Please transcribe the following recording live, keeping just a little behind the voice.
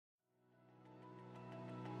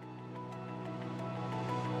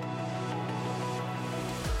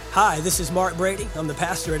Hi, this is Mark Brady. I'm the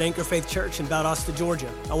pastor at Anchor Faith Church in Valdosta, Georgia.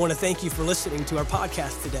 I want to thank you for listening to our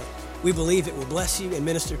podcast today. We believe it will bless you and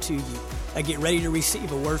minister to you. Now get ready to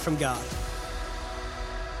receive a word from God.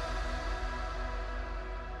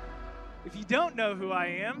 If you don't know who I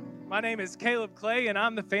am, my name is Caleb Clay, and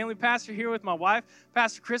I'm the family pastor here with my wife,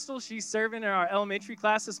 Pastor Crystal. She's serving in our elementary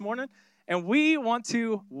class this morning, and we want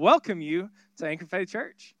to welcome you to Anchor Faith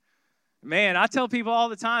Church. Man, I tell people all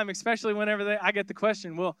the time, especially whenever I get the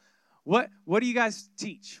question, well, what do you guys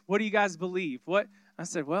teach? What do you guys believe? I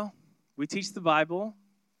said, well, we teach the Bible.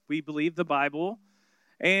 We believe the Bible.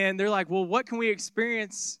 And they're like, well, what can we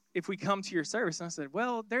experience if we come to your service? And I said,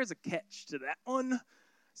 well, there's a catch to that one. I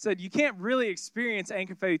said, you can't really experience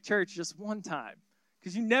Anchor Faith Church just one time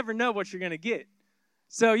because you never know what you're going to get.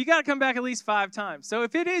 So you got to come back at least 5 times. So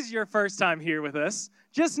if it is your first time here with us,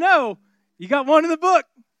 just know you got one in the book.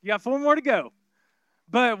 You got 4 more to go.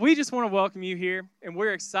 But we just want to welcome you here, and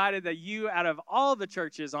we're excited that you, out of all the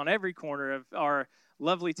churches on every corner of our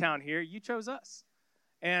lovely town here, you chose us.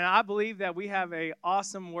 And I believe that we have an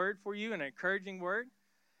awesome word for you, an encouraging word,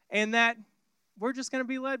 and that we're just going to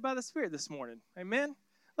be led by the Spirit this morning. Amen?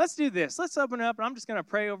 Let's do this. Let's open up, and I'm just going to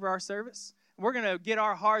pray over our service. We're going to get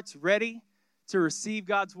our hearts ready to receive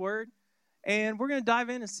God's word, and we're going to dive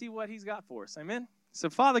in and see what he's got for us. Amen? So,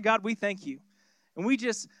 Father God, we thank you. And we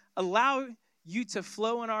just allow you to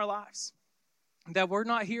flow in our lives. That we're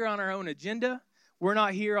not here on our own agenda. We're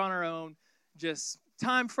not here on our own just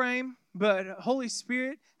time frame. But Holy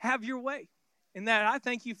Spirit, have your way. And that I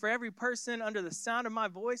thank you for every person under the sound of my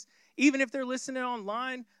voice, even if they're listening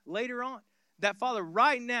online later on. That, Father,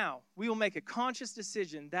 right now, we will make a conscious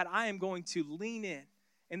decision that I am going to lean in.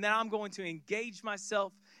 And that I'm going to engage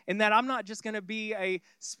myself. And that I'm not just going to be a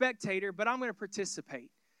spectator, but I'm going to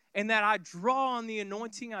participate. And that I draw on the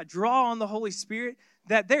anointing, I draw on the Holy Spirit,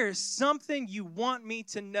 that there is something you want me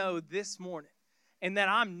to know this morning. And that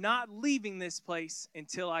I'm not leaving this place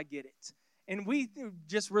until I get it. And we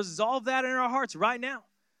just resolve that in our hearts right now.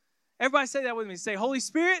 Everybody say that with me. Say, Holy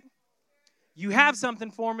Spirit, you have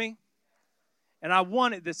something for me, and I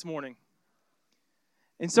want it this morning.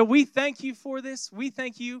 And so we thank you for this. We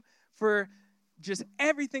thank you for just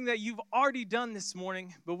everything that you've already done this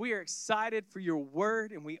morning, but we are excited for your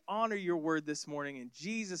word, and we honor your word this morning in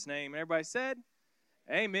Jesus' name. Everybody said,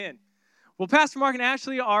 amen. Well, Pastor Mark and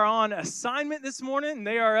Ashley are on assignment this morning, and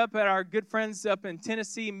they are up at our good friends up in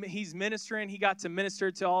Tennessee. He's ministering. He got to minister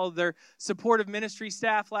to all of their supportive ministry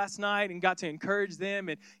staff last night and got to encourage them,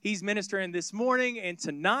 and he's ministering this morning and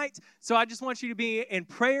tonight. So I just want you to be in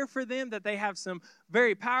prayer for them, that they have some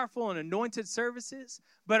very powerful and anointed services.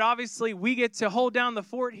 But obviously, we get to hold down the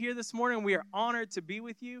fort here this morning. We are honored to be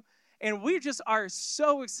with you, and we just are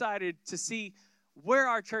so excited to see where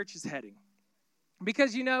our church is heading.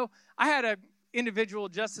 Because, you know, I had an individual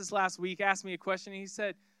just this last week ask me a question, and he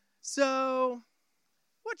said, so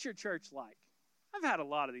what's your church like? I've had a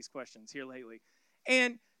lot of these questions here lately.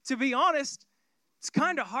 And to be honest, it's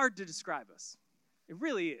kind of hard to describe us. It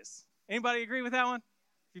really is. Anybody agree with that one?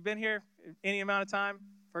 If you've been here any amount of time?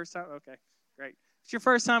 First time? Okay, great. If it's your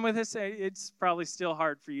first time with us, it's probably still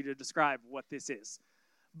hard for you to describe what this is.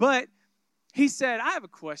 But he said, I have a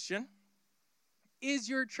question. Is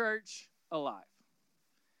your church alive?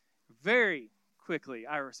 Very quickly,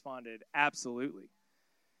 I responded, absolutely.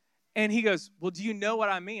 And he goes, well, do you know what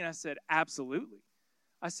I mean? I said, absolutely.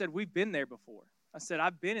 I said, we've been there before. I said,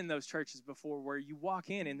 I've been in those churches before where you walk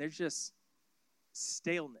in and there's just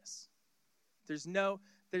staleness. There's no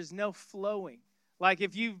flowing. Like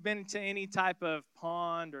if you've been to any type of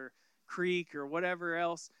pond or creek or whatever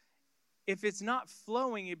else, if it's not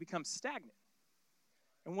flowing, it becomes stagnant.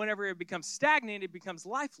 And whenever it becomes stagnant, it becomes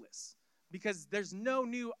lifeless. Because there's no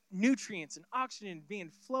new nutrients and oxygen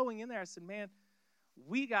flowing in there. I said, man,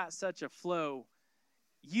 we got such a flow,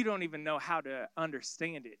 you don't even know how to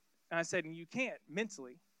understand it. And I said, and you can't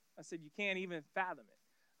mentally. I said, you can't even fathom it.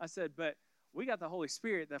 I said, but we got the Holy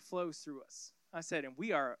Spirit that flows through us. I said, and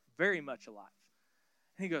we are very much alive.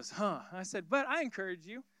 And he goes, huh. I said, but I encourage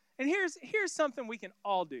you. And here's something we can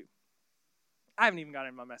all do. I haven't even got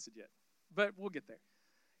into my message yet, but we'll get there.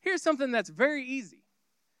 Here's something that's very easy.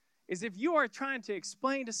 Is if you are trying to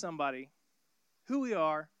explain to somebody who we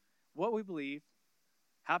are, what we believe,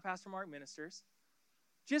 how Pastor Mark ministers,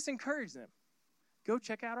 just encourage them. Go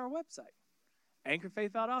check out our website,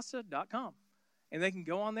 anchorfaithvaldosta.com. And they can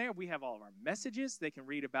go on there. We have all of our messages. They can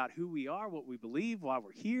read about who we are, what we believe, why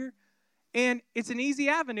we're here. And it's an easy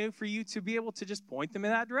avenue for you to be able to just point them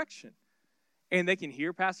in that direction. And they can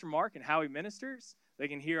hear Pastor Mark and how he ministers. They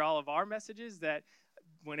can hear all of our messages that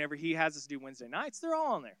whenever he has us do Wednesday nights, they're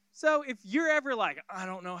all on there. So if you're ever like, I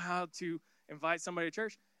don't know how to invite somebody to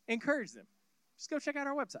church, encourage them. Just go check out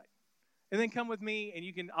our website. And then come with me,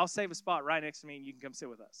 and I'll save a spot right next to me, and you can come sit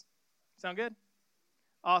with us. Sound good?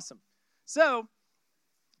 Awesome. So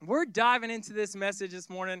we're diving into this message this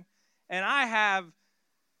morning, and I have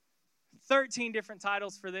 13 different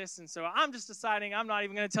titles for this, and so I'm just deciding I'm not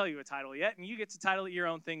even going to tell you a title yet, and you get to title it your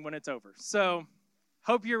own thing when it's over. So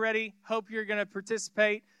hope you're ready. Hope you're going to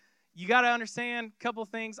participate. You got to understand a couple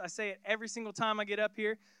things. I say it every single time I get up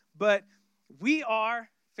here, but we are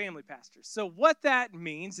family pastors. So what that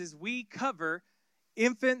means is we cover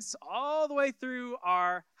infants all the way through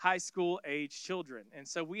our high school age children. And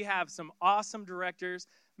so we have some awesome directors.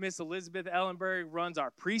 Miss Elizabeth Ellenberg runs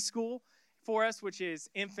our preschool for us, which is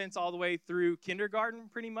infants all the way through kindergarten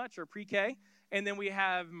pretty much, or pre-K. And then we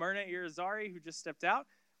have Myrna Irizarry, who just stepped out.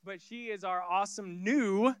 But she is our awesome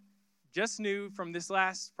just new from this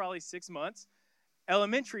last probably 6 months,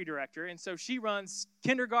 elementary director. And so she runs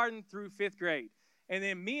kindergarten through 5th grade. And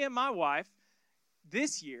then me and my wife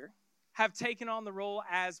this year have taken on the role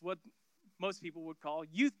as what most people would call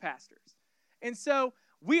youth pastors. And so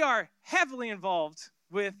we are heavily involved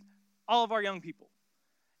with all of our young people.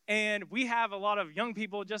 And we have a lot of young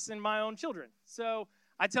people just in my own children. So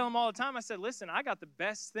I tell them all the time, I said, listen, I got the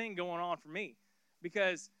best thing going on for me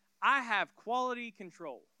because I have quality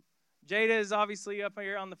control. Jada is obviously up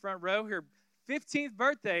here on the front row. Her 15th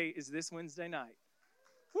birthday is this Wednesday night.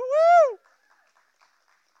 Woo-woo!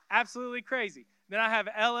 Absolutely crazy. Then I have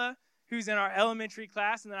Ella, who's in our elementary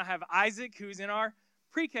class, and then I have Isaac, who's in our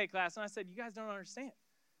pre-K class. And I said, you guys don't understand.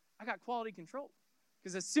 I got quality control.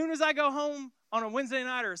 Because as soon as I go home on a Wednesday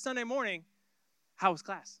night or a Sunday morning, how was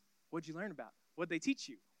class? What'd you learn about? What'd they teach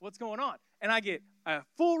you? What's going on? And I get a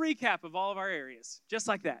full recap of all of our areas, just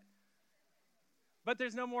like that. But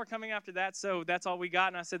there's no more coming after that, so that's all we got.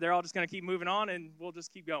 And I said they're all just going to keep moving on, and we'll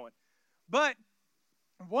just keep going. But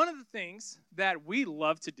one of the things that we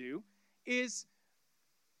love to do is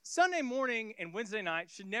Sunday morning and Wednesday night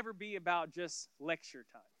should never be about just lecture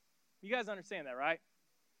time. You guys understand that, right?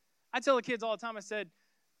 I tell the kids all the time, I said,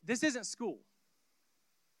 this isn't school.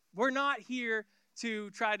 We're not here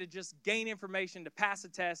to try to just gain information to pass a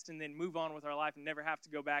test and then move on with our life and never have to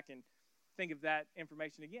go back and think of that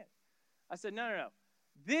information again. I said, no.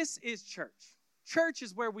 This is church. Church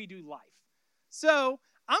is where we do life. So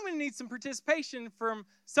I'm going to need some participation from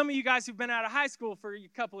some of you guys who've been out of high school for a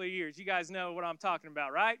couple of years. You guys know what I'm talking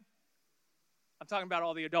about, right? I'm talking about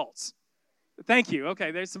all the adults. Thank you.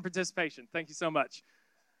 Okay, there's some participation. Thank you so much.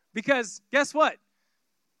 Because guess what?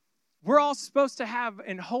 We're all supposed to have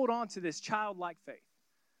and hold on to this childlike faith.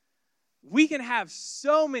 We can have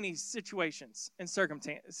so many situations and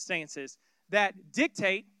circumstances that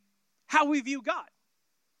dictate how we view God.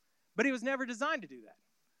 But He was never designed to do that.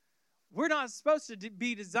 We're not supposed to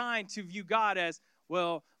be designed to view God as,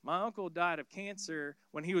 well, my uncle died of cancer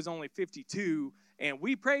when he was only 52, and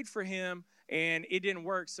we prayed for him, and it didn't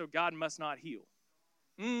work, so God must not heal.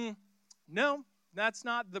 No. That's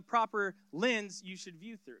not the proper lens you should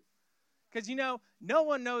view through. Because, no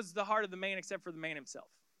one knows the heart of the man except for the man himself.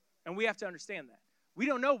 And we have to understand that. We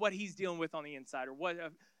don't know what he's dealing with on the inside or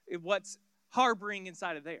what's harboring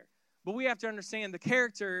inside of there. But we have to understand the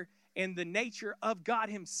character and the nature of God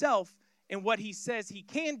himself and what he says he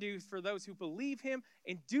can do for those who believe him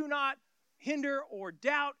and do not hinder or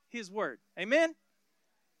doubt his word. Amen?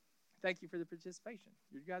 Thank you for the participation.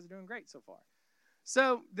 You guys are doing great so far.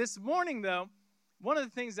 So this morning, though, one of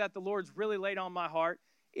the things that the Lord's really laid on my heart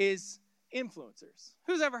is influencers.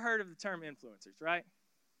 Who's ever heard of the term influencers, right?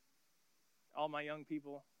 All my young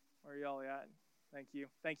people, where are y'all at? Thank you.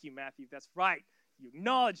 Thank you, Matthew. That's right. You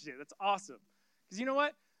acknowledged it. That's awesome. Because you know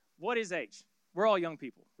what? What is age? We're all young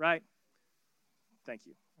people, right? Thank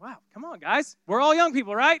you. Wow, come on, guys. We're all young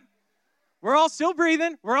people, right? We're all still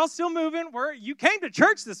breathing. We're all still moving. You came to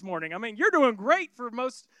church this morning. I mean, you're doing great for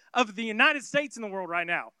most of the United States in the world right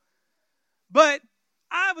now. But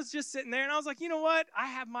I was just sitting there, and I was like, you know what? I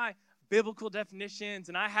have my biblical definitions,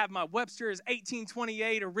 and I have my Webster's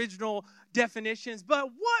 1828 original definitions. But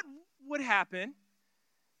what would happen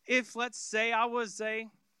if, let's say, I was a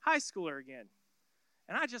high schooler again,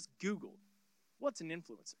 and I just Googled, what's an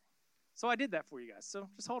influencer? So I did that for you guys. So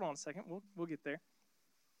just hold on a second. We'll get there.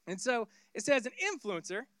 And so it says an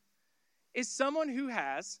influencer is someone who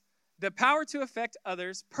has the power to affect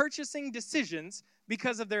others' purchasing decisions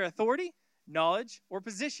because of their authority, knowledge, or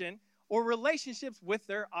position, or relationships with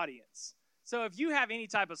their audience. So if you have any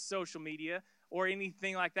type of social media or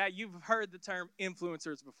anything like that, you've heard the term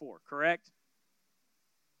influencers before, correct?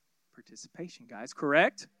 Participation, guys,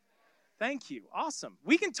 correct? Thank you. Awesome.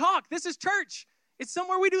 We can talk. This is church. It's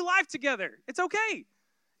somewhere we do life together. It's okay.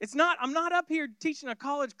 I'm not up here teaching a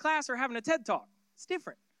college class or having a TED Talk. It's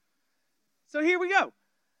different. So here we go.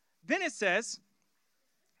 Then it says,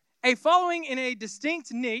 a following in a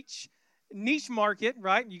distinct niche market,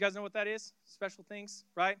 right? You guys know what that is? Special things,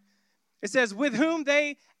 right? It says, with whom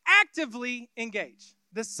they actively engage.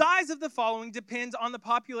 The size of the following depends on the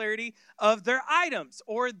popularity of their items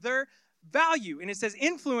or their value. And it says,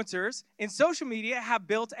 influencers in social media have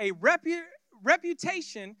built a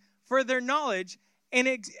reputation for their knowledge,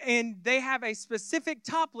 and they have a specific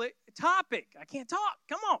topic. I can't talk.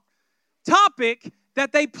 Come on. Topic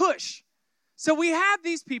that they push. So we have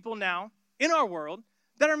these people now in our world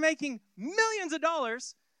that are making millions of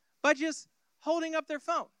dollars by just holding up their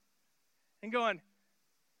phone and going,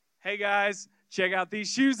 hey guys, check out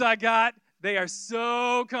these shoes I got. They are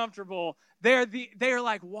so comfortable. They are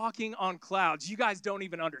like walking on clouds. You guys don't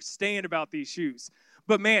even understand about these shoes.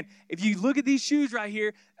 But man, if you look at these shoes right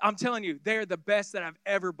here, I'm telling you, they're the best that I've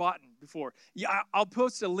ever bought before. Yeah, I'll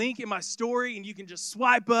post a link in my story, and you can just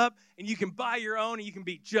swipe up, and you can buy your own, and you can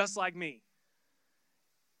be just like me.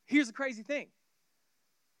 Here's the crazy thing.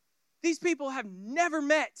 These people have never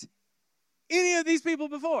met any of these people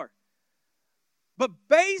before. But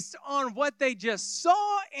based on what they just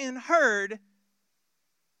saw and heard,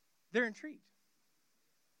 they're intrigued.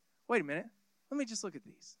 Wait a minute. Let me just look at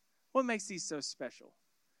these. What makes these so special?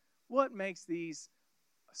 What makes these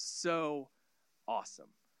so awesome?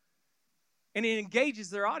 And it engages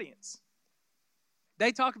their audience.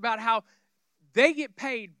 They talk about how they get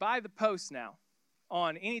paid by the post now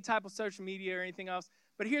on any type of social media or anything else.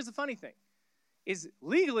 But here's the funny thing, is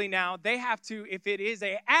legally now they have to, if it is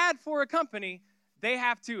an ad for a company, they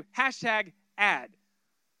have to hashtag ad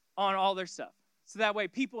on all their stuff. So that way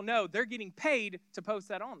people know they're getting paid to post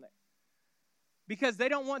that on there. Because they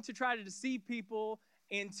don't want to try to deceive people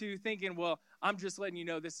into thinking, well, I'm just letting you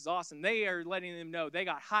know this is awesome. They are letting them know they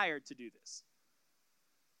got hired to do this.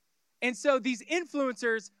 And so these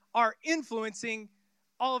influencers are influencing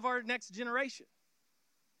all of our next generation.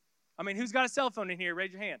 I mean, who's got a cell phone in here?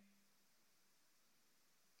 Raise your hand.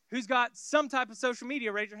 Who's got some type of social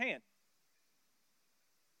media? Raise your hand.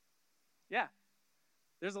 Yeah,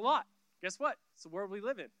 there's a lot. Guess what? It's the world we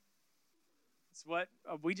live in. It's what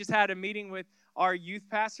we just had a meeting with our youth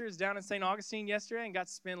pastors down in St. Augustine yesterday and got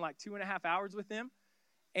to spend like 2.5 hours with them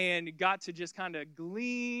and got to just kind of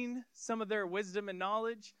glean some of their wisdom and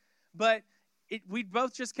knowledge. But we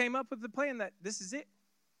both just came up with the plan that this is it.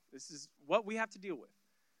 This is what we have to deal with.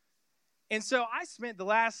 And so I spent the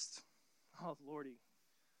last, oh, Lordy,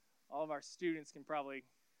 all of our students can probably,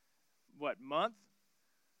 month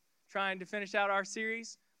trying to finish out our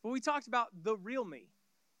series. But we talked about the real me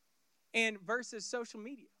and versus social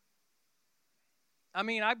media. I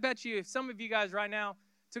mean, I bet you if some of you guys right now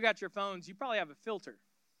took out your phones, you probably have a filter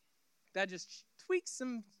that just tweaks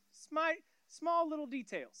some small little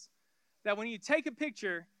details. That when you take a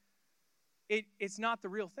picture, it's not the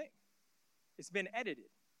real thing. It's been edited.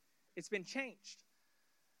 It's been changed.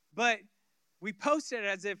 But we post it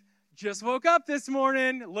as if, just woke up this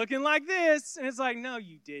morning looking like this. And it's like, no,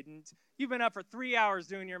 you didn't. You've been up for 3 hours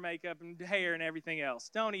doing your makeup and hair and everything else.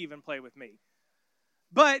 Don't even play with me.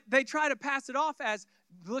 But they try to pass it off as,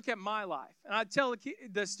 look at my life. And I tell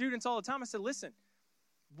the students all the time, I said, listen,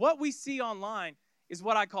 what we see online is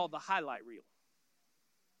what I call the highlight reel.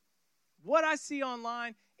 What I see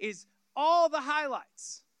online is all the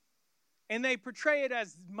highlights. And they portray it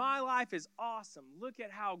as my life is awesome. Look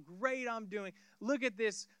at how great I'm doing. Look at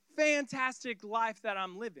this fantastic life that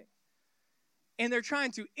I'm living. And they're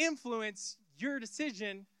trying to influence your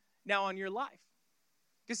decision now on your life.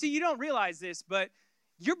 Because see, you don't realize this, but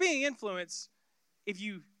you're being influenced if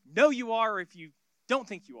you know you are or if you don't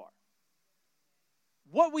think you are.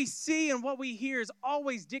 What we see and what we hear is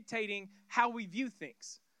always dictating how we view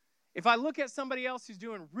things. If I look at somebody else who's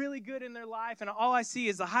doing really good in their life and all I see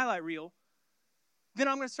is a highlight reel, then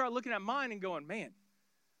I'm going to start looking at mine and going, man,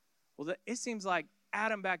 well, it seems like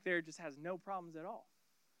Adam back there just has no problems at all.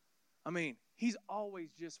 I mean, he's always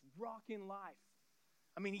just rocking life.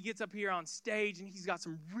 I mean, he gets up here on stage and he's got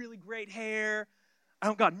some really great hair. I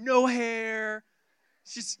don't got no hair.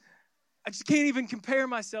 I just can't even compare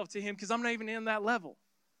myself to him because I'm not even in that level.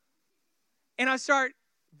 And I start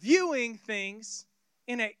viewing things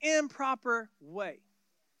in an improper way.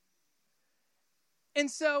 And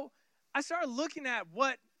so I started looking at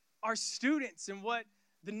what our students and what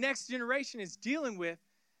the next generation is dealing with.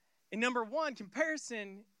 And number one,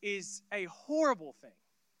 comparison is a horrible thing.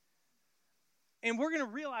 And we're going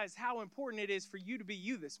to realize how important it is for you to be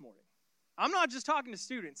you this morning. I'm not just talking to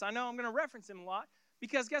students. I know I'm going to reference them a lot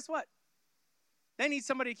because guess what? They need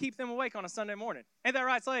somebody to keep them awake on a Sunday morning. Ain't that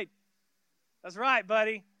right, Slade? That's right,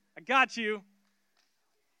 buddy. I got you.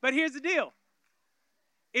 But here's the deal,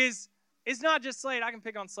 is it's not just Slade. I can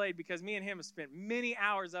pick on Slade because me and him have spent many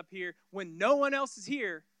hours up here when no one else is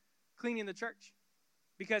here cleaning the church.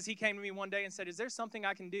 Because he came to me one day and said, is there something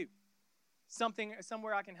I can do?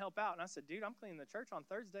 Somewhere I can help out? And I said, dude, I'm cleaning the church on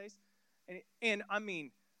Thursdays. And I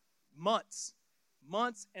mean, months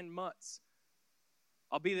and months.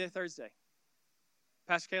 I'll be there Thursday.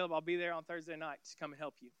 Pastor Caleb, I'll be there on Thursday night to come and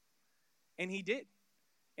help you. And he did.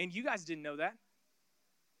 And you guys didn't know that.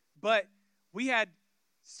 But we had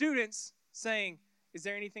students saying, is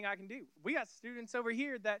there anything I can do? We got students over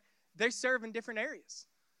here that they serve in different areas.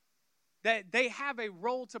 That they have a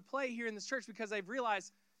role to play here in this church because they've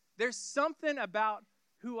realized there's something about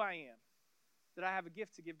who I am that I have a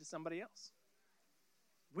gift to give to somebody else.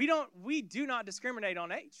 We do not discriminate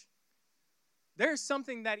on age. There's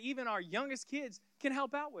something that even our youngest kids can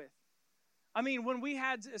help out with. I mean, when we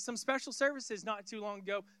had some special services not too long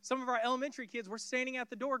ago, some of our elementary kids were standing at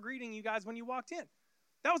the door greeting you guys when you walked in.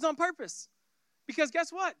 That was on purpose. Because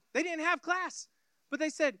guess what? They didn't have class. But they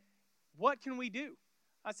said, what can we do?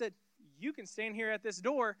 I said, you can stand here at this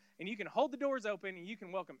door, and you can hold the doors open, and you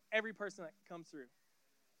can welcome every person that comes through.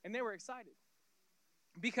 And they were excited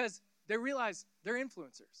because they realize they're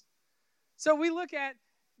influencers. So we look at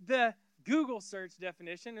the Google search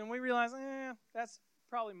definition, and we realize, that's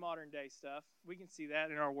probably modern-day stuff. We can see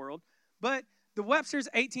that in our world. But the Webster's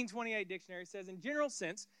 1828 dictionary says, in general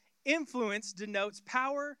sense, influence denotes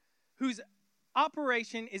power whose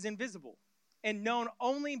operation is invisible and known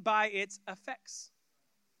only by its effects.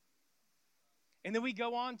 And then we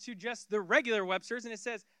go on to just the regular Webster's, and it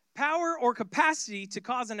says, power or capacity to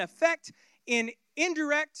cause an effect in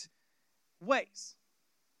indirect ways.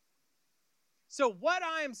 So what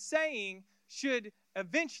I am saying should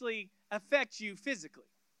eventually affect you physically.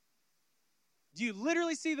 Do you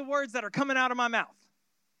literally see the words that are coming out of my mouth?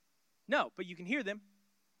 No, but you can hear them.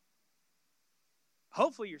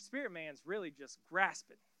 Hopefully your spirit man's really just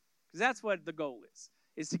grasping, because that's what the goal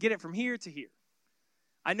is to get it from here to here.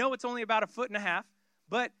 I know it's only about 1.5 feet,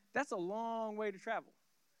 but that's a long way to travel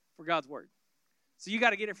for God's word. So you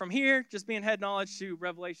got to get it from here, just being head knowledge, to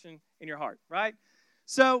revelation in your heart, right?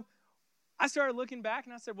 So I started looking back,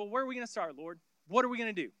 and I said, well, where are we going to start, Lord? What are we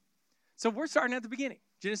going to do? So we're starting at the beginning,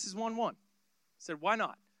 Genesis 1:1. I said, why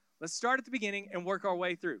not? Let's start at the beginning and work our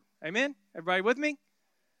way through. Amen? Everybody with me?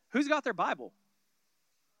 Who's got their Bible?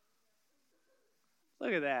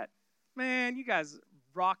 Look at that. Man, you guys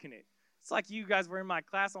rocking it. It's like you guys were in my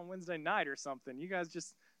class on Wednesday night or something. You guys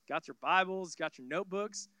just got your Bibles, got your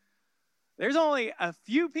notebooks. There's only a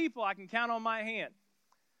few people I can count on my hand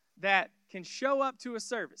that can show up to a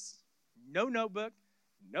service. No notebook,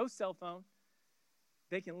 no cell phone.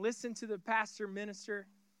 They can listen to the pastor minister,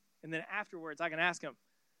 and then afterwards I can ask them,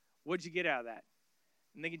 what'd you get out of that?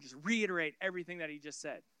 And they can just reiterate everything that he just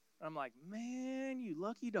said. And I'm like, man, you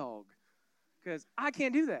lucky dog, because I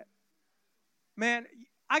can't do that. Man,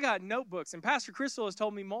 I got notebooks, and Pastor Crystal has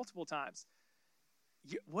told me multiple times,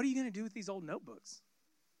 what are you going to do with these old notebooks?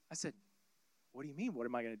 I said, what do you mean, what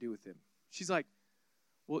am I going to do with them? She's like,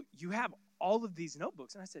 well, you have all of these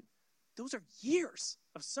notebooks. And I said, those are years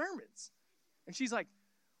of sermons. And she's like,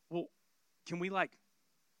 well, can we,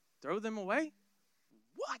 throw them away?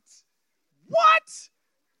 What?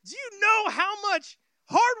 Do you know how much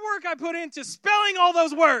hard work I put into spelling all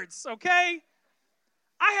those words, okay?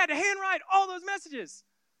 I had to handwrite all those messages.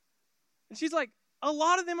 And she's like, a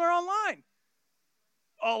lot of them are online.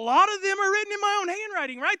 A lot of them are written in my own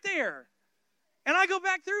handwriting right there. And I go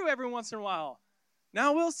back through every once in a while.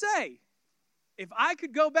 Now, I will say, if I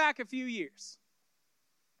could go back a few years,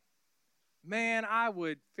 man, I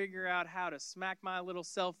would figure out how to smack my little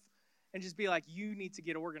self and just be like, you need to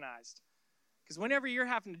get organized. Because whenever you're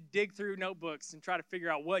having to dig through notebooks and try to figure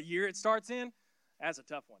out what year it starts in, that's a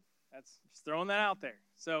tough one. That's just throwing that out there.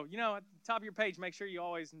 So, at the top of your page, make sure you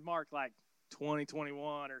always mark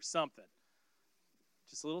 2021 or something.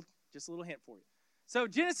 Just a little hint for you. So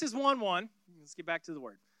Genesis 1:1, let's get back to the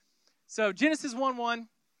word. So Genesis 1:1,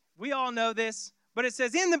 we all know this, but it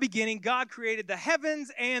says, in the beginning, God created the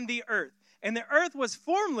heavens and the earth. And the earth was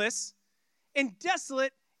formless and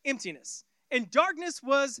desolate emptiness. And darkness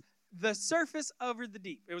was the surface over the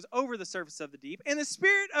deep. It was over the surface of the deep. And the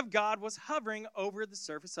Spirit of God was hovering over the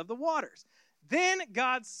surface of the waters. Then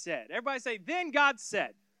God said, everybody say, then God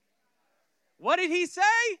said. What did he say?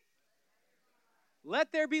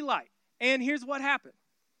 Let there be light. And here's what happened.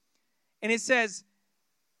 And it says,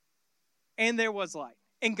 and there was light.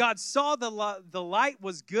 And God saw the light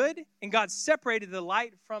was good, and God separated the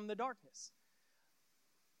light from the darkness.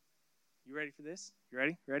 You ready for this? You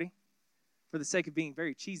ready? Ready? For the sake of being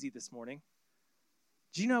very cheesy this morning,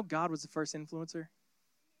 do you know God was the first influencer?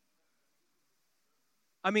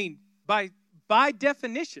 I mean, By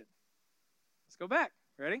definition. Let's go back.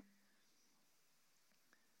 Ready?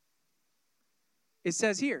 It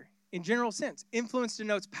says here, in general sense, influence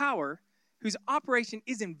denotes power whose operation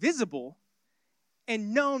is invisible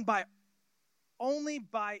and known only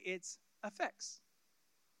by its effects.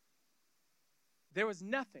 There was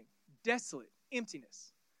nothing, desolate,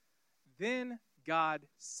 emptiness. Then God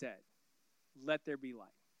said, let there be light.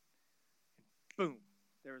 And boom,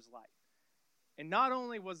 there was light. And not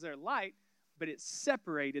only was there light, but it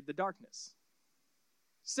separated the darkness.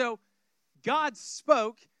 So God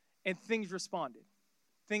spoke and things responded.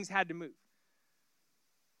 Things had to move.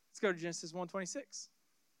 Let's go to Genesis 1:26.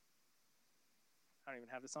 I don't even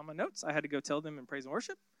have this on my notes. I had to go tell them in praise and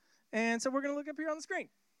worship. And so we're going to look up here on the screen.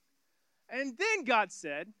 And then God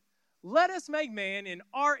said, let us make man in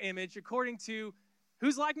our image according to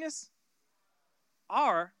whose likeness?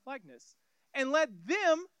 Our likeness. And let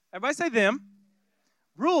them, everybody say them,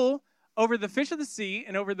 rule over the fish of the sea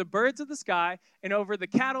and over the birds of the sky and over the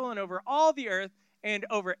cattle and over all the earth and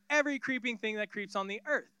over every creeping thing that creeps on the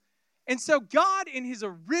earth. And so God, in his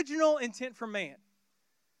original intent for man,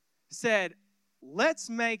 said, let's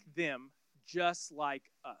make them just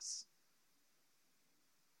like us.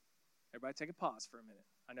 Everybody take a pause for a minute.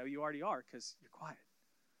 I know you already are because you're quiet.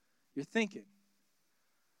 You're thinking,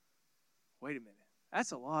 wait a minute,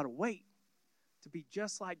 that's a lot of weight to be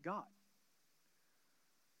just like God.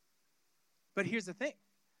 But here's the thing.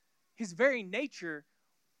 His very nature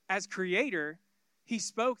as creator, he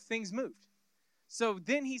spoke, things moved. So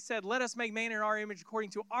then he said, let us make man in our image according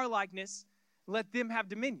to our likeness, let them have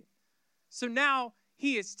dominion. So now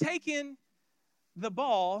he has taken the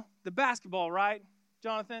ball, the basketball, right,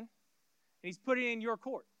 Jonathan? And he's put it in your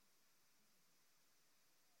court.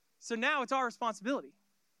 So now it's our responsibility.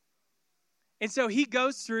 And so he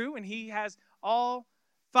goes through and he has all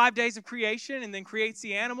 5 days of creation and then creates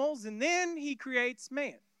the animals and then he creates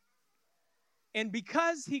man. And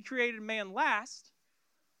because he created man last,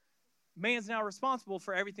 man's now responsible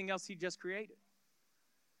for everything else he just created.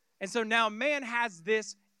 And so now man has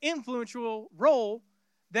this influential role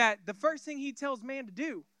that the first thing he tells man to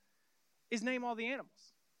do is name all the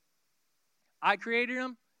animals. I created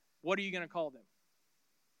them. What are you going to call them?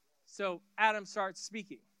 So Adam starts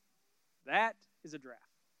speaking. That is a giraffe.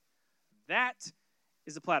 That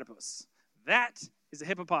is a platypus. That is a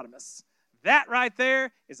hippopotamus. That right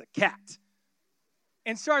there is a cat.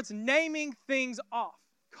 And starts naming things off,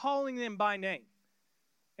 calling them by name.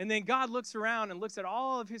 And then God looks around and looks at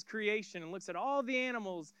all of his creation and looks at all the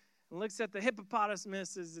animals and looks at the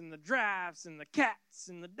hippopotamuses and the giraffes and the cats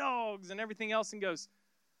and the dogs and everything else and goes,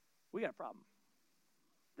 we got a problem.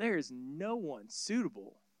 There is no one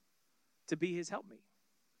suitable to be his helpmeet.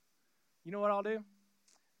 You know what I'll do?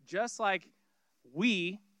 Just like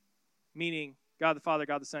we, meaning God the Father,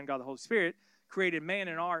 God the Son, God the Holy Spirit, created man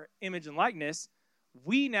in our image and likeness,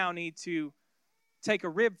 we now need to take a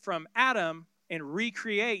rib from Adam and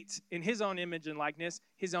recreate in his own image and likeness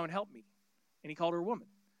his own helpmeet. And he called her woman.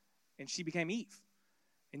 And she became Eve.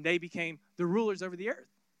 And they became the rulers over the earth.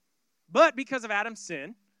 But because of Adam's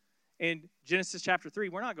sin, in Genesis chapter 3,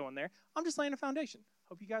 we're not going there. I'm just laying a foundation.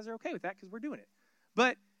 Hope you guys are okay with that because we're doing it.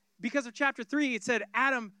 But because of chapter 3, it said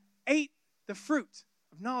Adam ate the fruit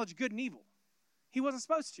of knowledge of good and evil. He wasn't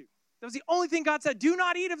supposed to. That was the only thing God said. Do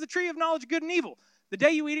not eat of the tree of knowledge of good and evil. The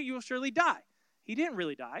day you eat it, you will surely die. He didn't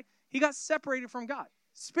really die. He got separated from God.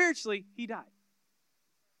 Spiritually, he died.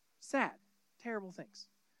 Sad, terrible things.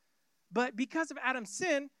 But because of Adam's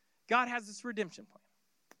sin, God has this redemption plan.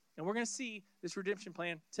 And we're going to see this redemption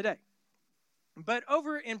plan today. But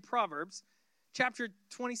over in Proverbs, chapter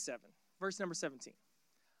 27, verse number 17.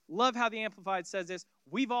 Love how the Amplified says this.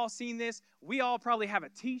 We've all seen this. We all probably have a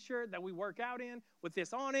t-shirt that we work out in with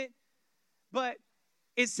this on it. But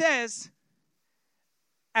it says,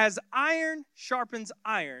 as iron sharpens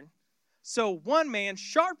iron, so one man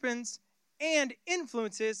sharpens and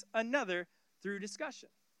influences another through discussion.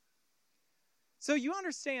 So you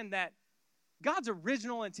understand that God's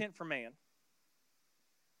original intent for man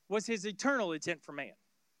was his eternal intent for man.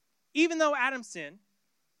 Even though Adam sinned,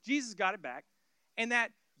 Jesus got it back, and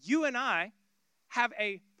that you and I have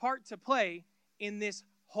a part to play in this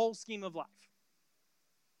whole scheme of life.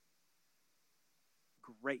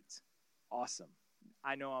 Great. Awesome.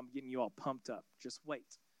 I know I'm getting you all pumped up. Just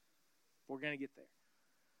wait. We're going to get there.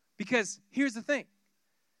 Because here's the thing.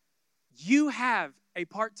 You have a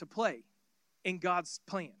part to play in God's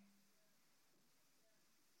plan.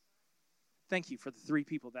 Thank you for the 3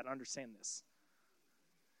 people that understand this.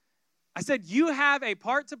 I said you have a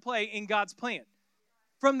part to play in God's plan.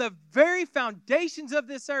 From the very foundations of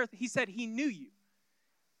this earth, he said he knew you.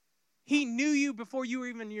 He knew you before you were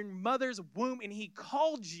even in your mother's womb, and he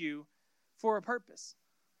called you for a purpose.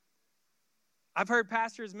 I've heard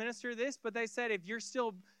pastors minister this, but they said if you're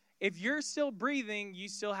still breathing, you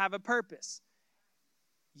still have a purpose.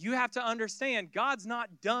 You have to understand God's not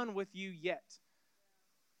done with you yet.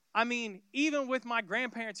 I mean, even with my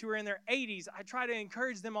grandparents who are in their 80s, I try to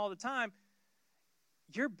encourage them all the time.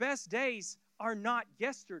 Your best days are not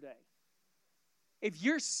yesterday. If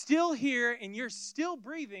you're still here and you're still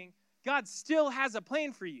breathing, God still has a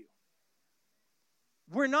plan for you.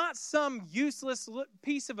 We're not some useless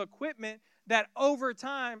piece of equipment that over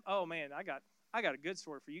time, oh man, I got a good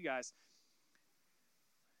story for you guys.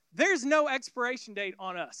 There's no expiration date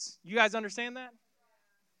on us. You guys understand that?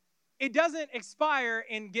 It doesn't expire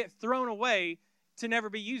and get thrown away to never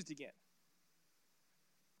be used again.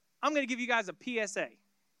 I'm going to give you guys a PSA.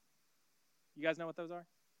 You guys know what those are?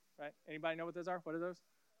 Right? Anybody know what those are? What are those?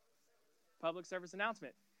 Public service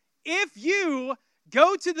announcement. If you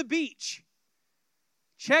go to the beach,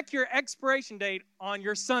 check your expiration date on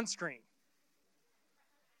your sunscreen.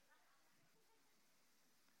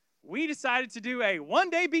 We decided to do a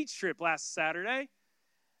one-day beach trip last Saturday,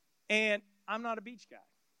 and I'm not a beach guy.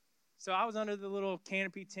 So I was under the little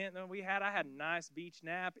canopy tent that we had. I had a nice beach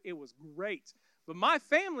nap. It was great. But my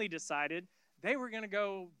family decided they were going to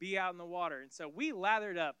go be out in the water. And so we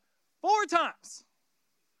lathered up 4 times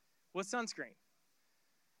with sunscreen.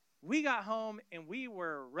 We got home, and we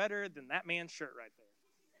were redder than that man's shirt right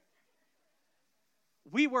there.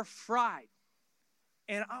 We were fried.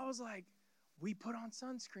 And I was like, we put on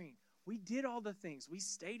sunscreen. We did all the things. We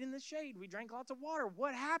stayed in the shade. We drank lots of water.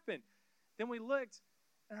 What happened? Then we looked,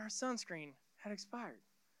 and our sunscreen had expired.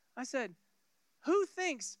 I said, who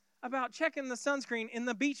thinks about checking the sunscreen in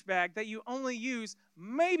the beach bag that you only use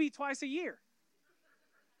maybe twice a year?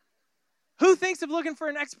 Who thinks of looking for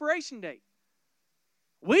an expiration date?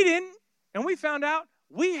 We didn't, and we found out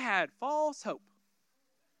we had false hope.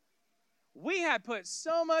 We had put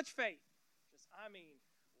so much faith,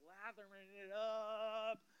 lathering it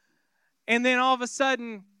up, and then all of a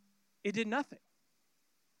sudden, it did nothing.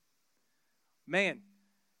 Man,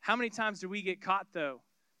 how many times do we get caught, though,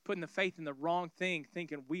 putting the faith in the wrong thing,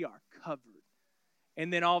 thinking we are covered,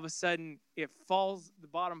 and then all of a sudden, the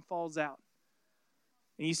bottom falls out,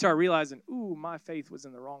 and you start realizing, ooh, my faith was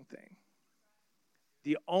in the wrong thing.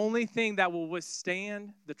 The only thing that will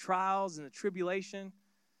withstand the trials and the tribulation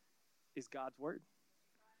is God's word.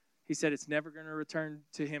 He said it's never going to return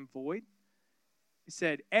to him void. He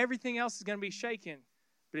said everything else is going to be shaken,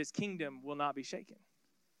 but his kingdom will not be shaken.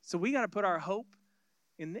 So we got to put our hope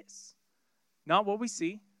in this. Not what we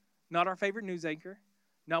see, not our favorite news anchor,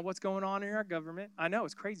 not what's going on in our government. I know,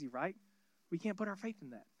 it's crazy, right? We can't put our faith in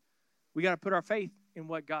that. We got to put our faith in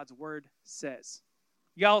what God's word says.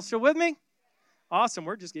 Y'all still with me? Awesome,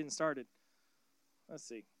 we're just getting started. Let's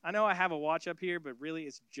see. I know I have a watch up here, but really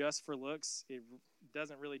it's just for looks. It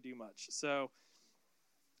doesn't really do much. So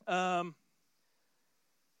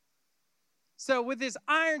with this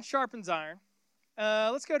iron sharpens iron,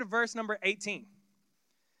 let's go to verse number 18.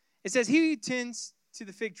 It says, he who tends to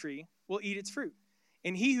the fig tree will eat its fruit,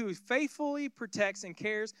 and he who faithfully protects and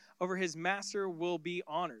cares over his master will be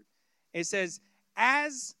honored. It says,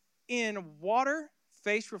 as in water,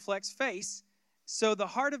 face reflects face, so the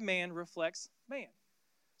heart of man reflects man.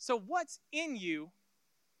 So what's in you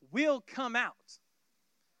will come out.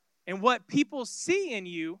 And what people see in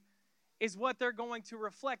you is what they're going to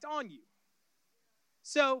reflect on you.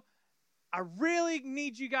 So I really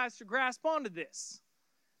need you guys to grasp onto this,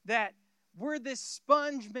 that we're this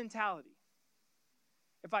sponge mentality.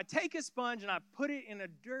 If I take a sponge and I put it in a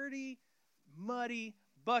dirty, muddy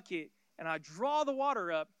bucket and I draw the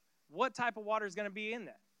water up, what type of water is going to be in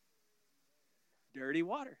that? Dirty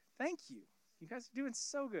water. Thank you. You guys are doing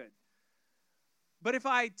so good. But if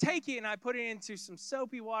I take it and I put it into some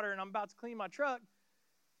soapy water and I'm about to clean my truck,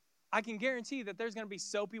 I can guarantee that there's going to be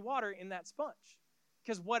soapy water in that sponge.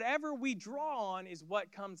 Because whatever we draw on is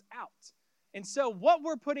what comes out. And so what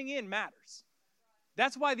we're putting in matters.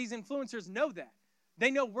 That's why these influencers know that.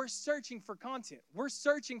 They know we're searching for content. We're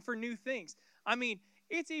searching for new things. I mean,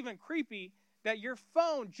 it's even creepy that your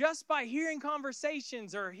phone, just by hearing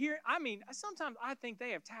conversations or sometimes I think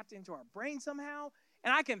they have tapped into our brain somehow,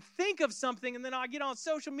 and I can think of something, and then I get on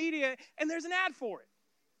social media, and there's an ad for it.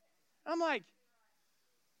 I'm like,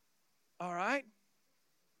 all right.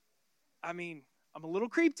 I mean, I'm a little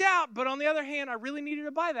creeped out, but on the other hand, I really needed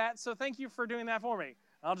to buy that, so thank you for doing that for me.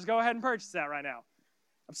 I'll just go ahead and purchase that right now.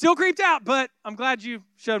 I'm still creeped out, but I'm glad you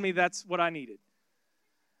showed me that's what I needed.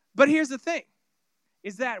 But here's the thing,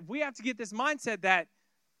 is that we have to get this mindset that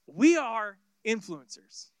we are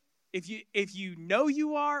influencers. If you know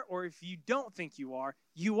you are, or if you don't think you are,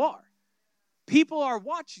 you are. People are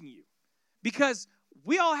watching you, because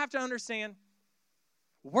we all have to understand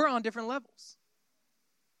we're on different levels.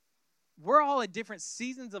 We're all at different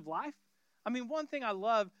seasons of life. I mean, one thing I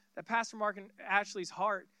love that Pastor Mark and Ashley's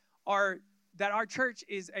heart are that our church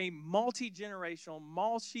is a multi-generational,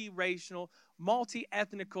 multi-racial,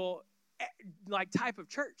 multi-ethnical type of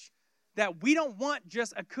church. That we don't want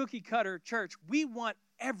just a cookie-cutter church. We want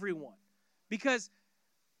everyone. Because,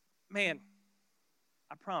 man,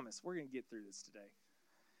 I promise we're going to get through this today.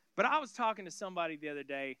 But I was talking to somebody the other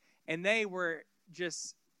day, and they were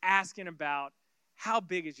just asking about, how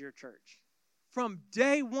big is your church? From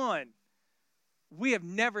day one, we have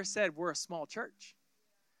never said we're a small church,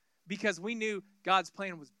 because we knew God's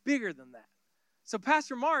plan was bigger than that. So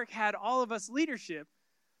Pastor Mark had all of us leadership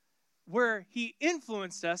where he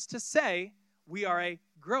influenced us to say we are a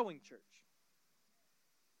growing church.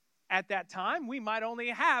 At that time, we might only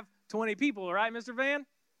have 20 people, right, Mr. Van?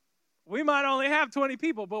 We might only have 20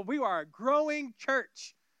 people, but we are a growing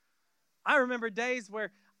church. I remember days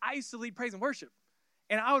where I used to lead praise and worship,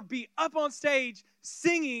 and I would be up on stage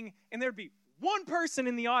singing, and there'd be one person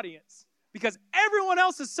in the audience because everyone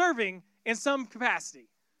else is serving in some capacity.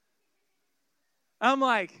 I'm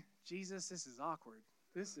like, Jesus, this is awkward.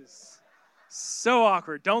 This is so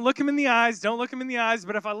awkward. Don't look him in the eyes. Don't look him in the eyes.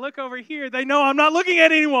 But if I look over here, they know I'm not looking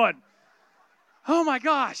at anyone. Oh, my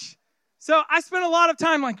gosh. So I spent a lot of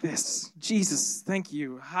time like this. Jesus, thank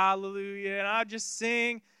you. Hallelujah. And I just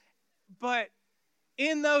sing. But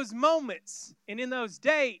in those moments and in those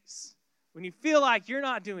days when you feel like you're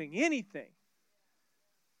not doing anything,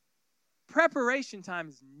 preparation time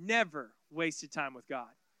is never wasted time with God.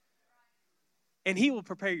 And he will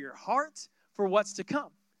prepare your heart for what's to come.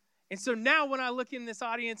 And so now when I look in this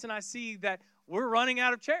audience and I see that we're running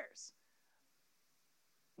out of chairs,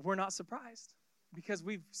 we're not surprised, because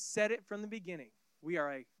we've said it from the beginning. We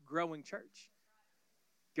are a growing church.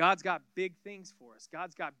 God's got big things for us.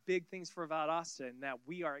 God's got big things for Valdosta, and that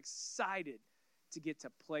we are excited to get to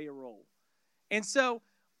play a role. And so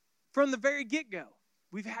from the very get-go,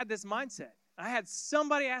 we've had this mindset. I had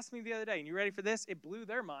somebody ask me the other day, and you ready for this? It blew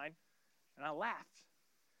their mind, and I laughed.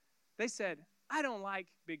 They said, I don't like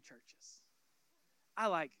big churches. I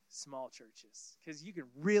like small churches, because you can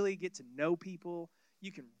really get to know people.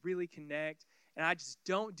 You can really connect. And I just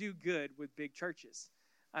don't do good with big churches.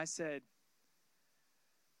 I said,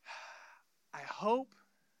 I hope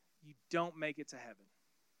you don't make it to heaven.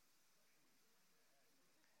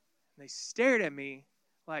 And they stared at me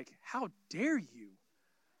like, how dare you?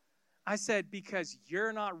 I said, because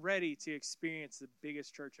you're not ready to experience the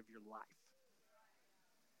biggest church of your life.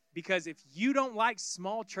 Because if you don't like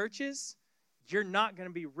small churches, you're not going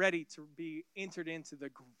to be ready to be entered into the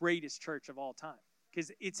greatest church of all time,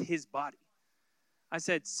 because it's his body. I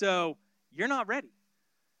said, so you're not ready.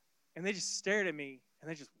 And they just stared at me,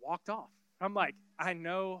 and they just walked off. I'm like, I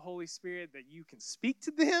know, Holy Spirit, that you can speak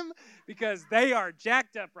to them, because they are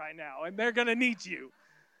jacked up right now, and they're going to need you.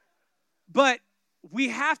 But we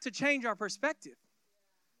have to change our perspective.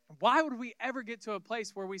 Why would we ever get to a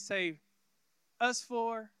place where we say, us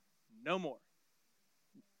four, no more?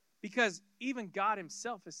 Because even God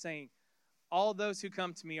himself is saying, all those who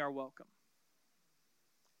come to me are welcome.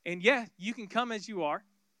 And yeah, you can come as you are.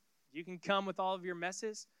 You can come with all of your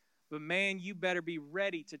messes. But man, you better be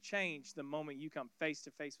ready to change the moment you come face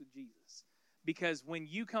to face with Jesus. Because when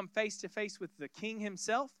you come face to face with the King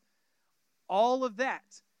himself, all of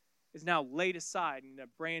that is now laid aside, and a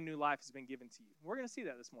brand new life has been given to you. We're going to see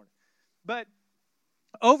that this morning. But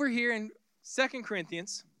over here in 2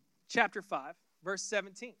 Corinthians chapter 5, verse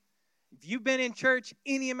 17. If you've been in church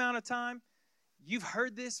any amount of time, you've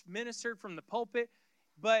heard this ministered from the pulpit.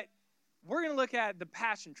 But we're going to look at the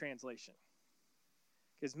Passion Translation.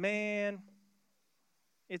 Because, man,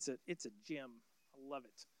 it's a gem. I love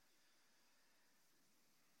it.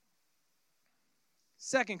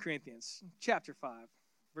 2 Corinthians chapter 5,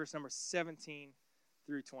 verse number 17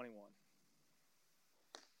 through 21.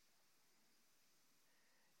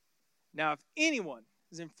 Now, if anyone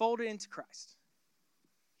is enfolded into Christ,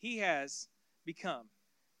 he has become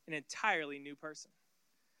an entirely new person.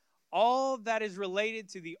 All that is related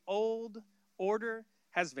to the old order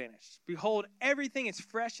has vanished. Behold, everything is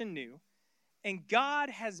fresh and new, and God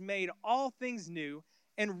has made all things new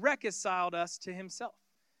and reconciled us to himself,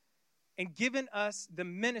 and given us the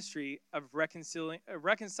ministry of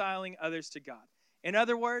reconciling others to God. In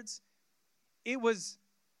other words, it was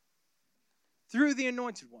through the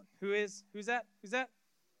Anointed One. Who's that?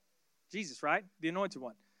 Jesus, right? The Anointed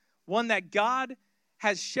One. One that God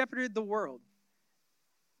has shepherded the world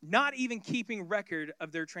not even keeping record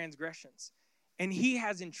of their transgressions. And he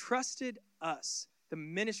has entrusted us the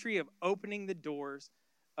ministry of opening the doors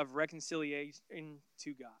of reconciliation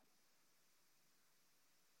to God.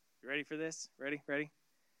 You ready for this? Ready?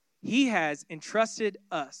 He has entrusted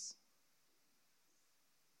us.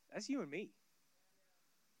 That's you and me.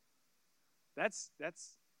 That's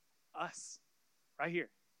us right here.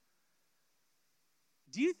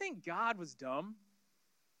 Do you think God was dumb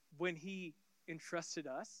when he entrusted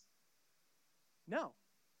us? No,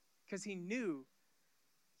 because he knew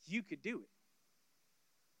you could do it.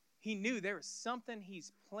 He knew there was something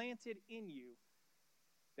he's planted in you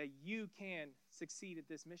that you can succeed at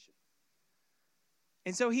this mission.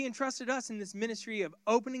 And so he entrusted us in this ministry of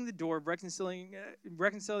opening the door of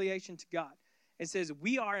reconciliation to God. It says,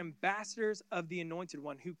 we are ambassadors of the Anointed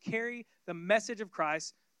One who carry the message of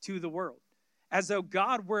Christ to the world, as though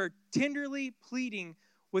God were tenderly pleading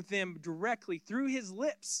with them directly through his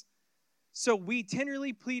lips. So we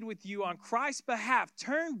tenderly plead with you on Christ's behalf,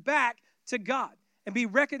 turn back to God and be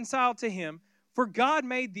reconciled to him. For God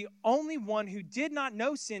made the only one who did not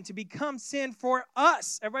know sin to become sin for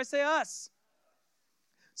us. Everybody say us.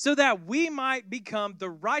 So that we might become the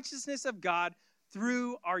righteousness of God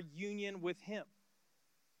through our union with him.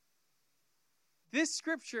 This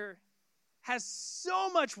scripture has so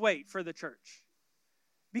much weight for the church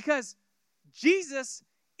because Jesus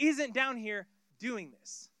isn't down here doing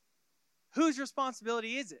this. Whose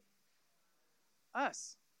responsibility is it?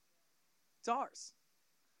 Us. It's ours.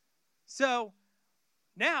 So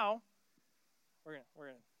now we're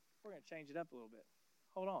gonna change it up a little bit.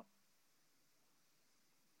 Hold on.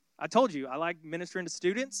 I told you I like ministering to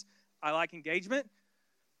students. I like engagement.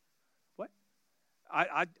 What?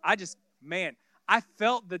 I just, man, I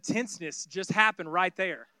felt the tenseness just happen right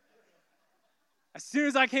there. As soon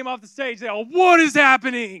as I came off the stage, they all, what is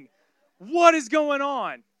happening? What is going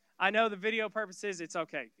on? I know the video purposes, it's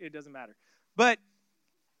okay. It doesn't matter. But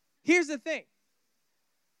here's the thing.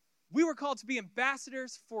 We were called to be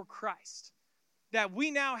ambassadors for Christ. That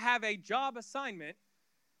we now have a job assignment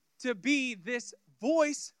to be this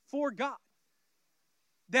voice for God.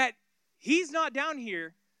 That he's not down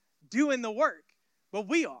here doing the work, but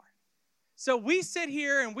we are. So we sit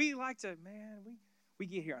here and we like to, man, we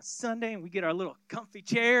get here on Sunday and we get our little comfy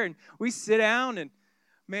chair and we sit down and,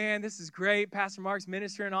 man, this is great. Pastor Mark's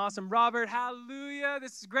ministering awesome. Robert, hallelujah.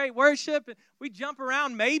 This is great worship. And we jump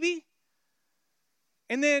around maybe.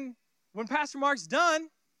 And then when Pastor Mark's done,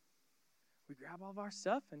 we grab all of our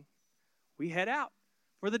stuff and we head out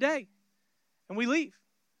for the day. And we leave.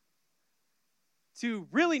 To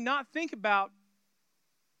really not think about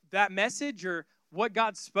that message or what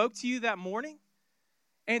God spoke to you that morning.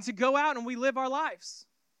 And to go out and we live our lives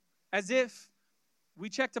as if we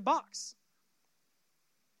checked a box.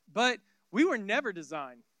 But we were never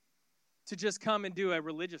designed to just come and do a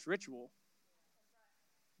religious ritual.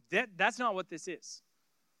 That's not what this is.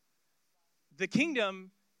 The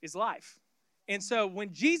kingdom is life. And so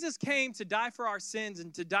when Jesus came to die for our sins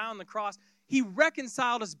and to die on the cross, he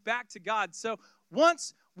reconciled us back to God. So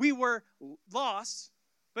once we were lost,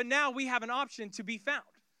 but now we have an option to be found.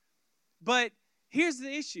 But here's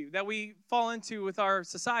the issue that we fall into with our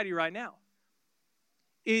society right now.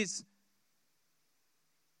 Is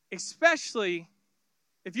especially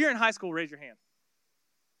if you're in high school, raise your hand.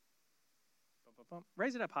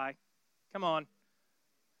 Raise it up high. Come on.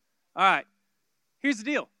 All right. Here's the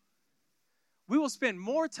deal. We will spend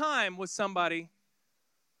more time with somebody.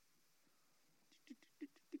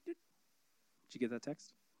 Did you get that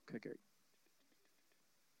text? Okay, great.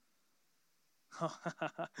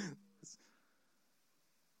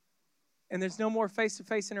 And there's no more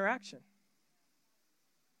face-to-face interaction.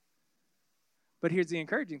 But here's the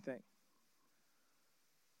encouraging thing.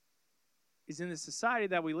 Is in the society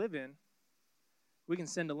that we live in, we can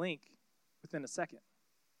send a link within a second.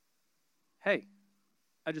 Hey,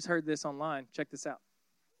 I just heard this online. Check this out.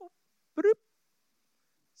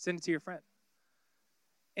 Send it to your friend.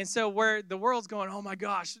 And so where the world's going, oh my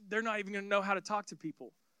gosh, they're not even going to know how to talk to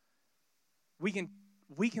people. We can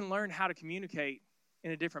learn how to communicate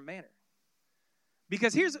in a different manner.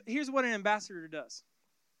 Because here's what an ambassador does.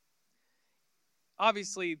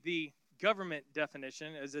 Obviously, the government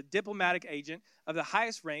definition is a diplomatic agent of the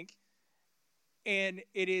highest rank, and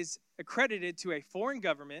it is accredited to a foreign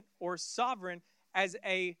government or sovereign as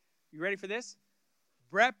a, you ready for this?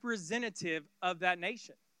 Representative of that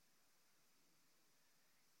nation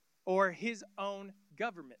or his own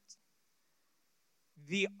government.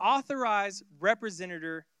 The authorized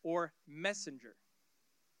representative or messenger.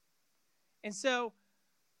 And so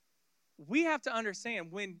we have to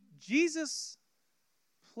understand when Jesus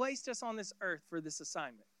placed us on this earth for this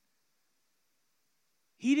assignment,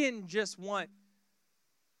 He didn't just want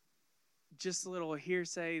just a little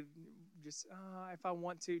hearsay, just if I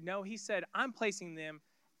want to. No, he said, I'm placing them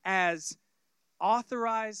as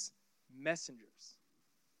authorized messengers,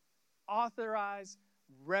 authorized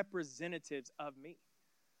representatives of me.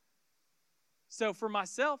 So for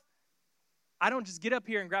myself, I don't just get up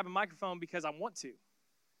here and grab a microphone because I want to.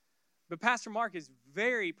 But Pastor Mark is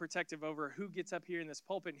very protective over who gets up here in this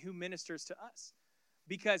pulpit and who ministers to us,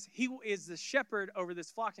 because he is the shepherd over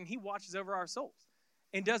this flock, and he watches over our souls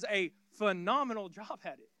and does a phenomenal job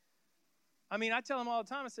at it. I mean, I tell him all the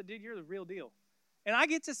time, I said, dude, you're the real deal. And I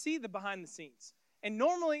get to see the behind the scenes. And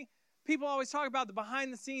normally, people always talk about the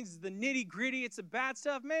behind the scenes, the nitty gritty, it's the bad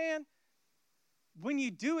stuff. Man, when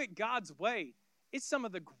you do it God's way, it's some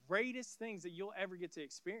of the greatest things that you'll ever get to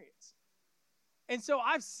experience. And so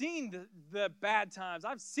I've seen the bad times.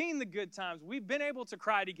 I've seen the good times. We've been able to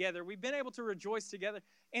cry together. We've been able to rejoice together.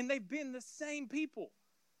 And they've been the same people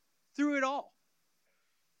through it all.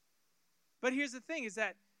 But here's the thing, is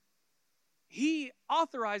that he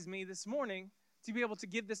authorized me this morning to be able to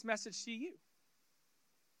give this message to you.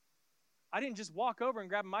 I didn't just walk over and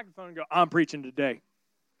grab a microphone and go, I'm preaching today.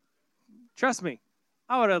 Trust me,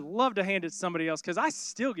 I would have loved to hand it to somebody else, because I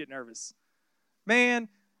still get nervous. Man,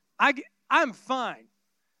 I'm fine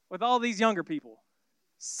with all these younger people.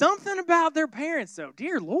 Something about their parents, though.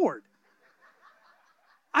 Dear Lord.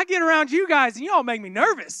 I get around you guys, and y'all make me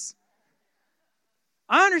nervous.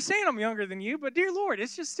 I understand I'm younger than you, but dear Lord,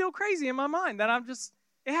 it's just still crazy in my mind that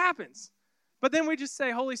it happens. But then we just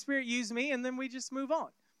say, Holy Spirit, use me, and then we just move on.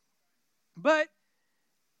 But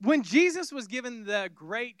when Jesus was given the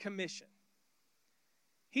Great Commission,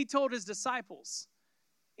 he told his disciples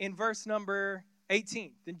in verse number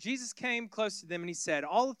 18, then Jesus came close to them and he said,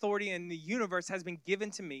 all authority in the universe has been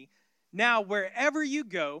given to me. Now, wherever you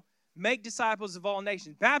go, make disciples of all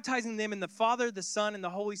nations, baptizing them in the Father, the Son, and the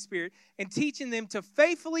Holy Spirit, and teaching them to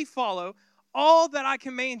faithfully follow all that I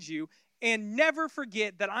command you, and never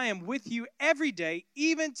forget that I am with you every day,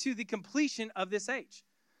 even to the completion of this age.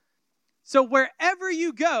 So wherever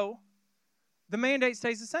you go, the mandate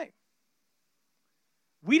stays the same.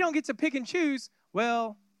 We don't get to pick and choose,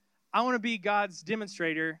 well, I want to be God's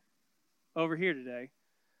demonstrator over here today,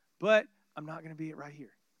 but I'm not going to be it right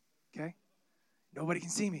here, okay? Nobody can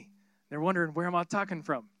see me. They're wondering, where am I talking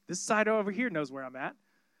from? This side over here knows where I'm at.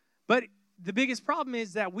 But the biggest problem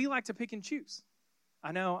is that we like to pick and choose.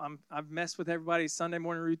 I know I've messed with everybody's Sunday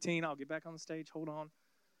morning routine. I'll get back on the stage. Hold on.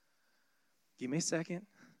 Give me a second.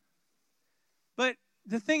 But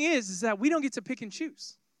the thing is that we don't get to pick and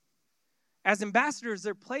choose. As ambassadors,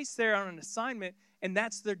 they're placed there on an assignment, and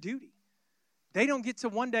that's their duty. They don't get to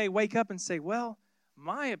one day wake up and say, well,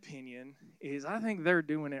 my opinion is I think they're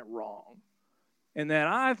doing it wrong, and that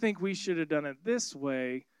I think we should have done it this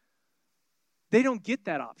way. They don't get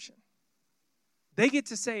that option. They get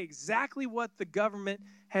to say exactly what the government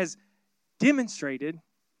has demonstrated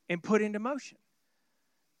and put into motion.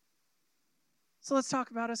 So let's talk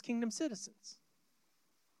about us kingdom citizens.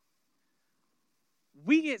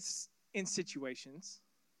 We get in situations.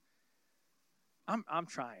 I'm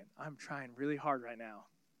trying really hard right now.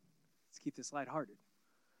 Let's keep this lighthearted.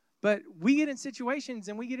 But we get in situations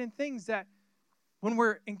and we get in things that when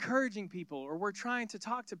we're encouraging people or we're trying to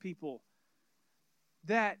talk to people,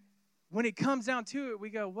 that when it comes down to it, we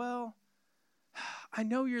go, well, I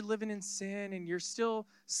know you're living in sin and you're still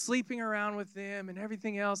sleeping around with them and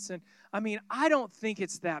everything else. And I mean, I don't think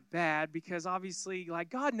it's that bad, because obviously, like,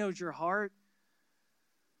 God knows your heart.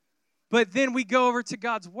 But then we go over to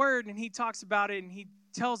God's word and he talks about it and he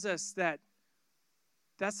tells us that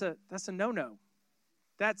that's a no-no.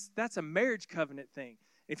 That's a marriage covenant thing.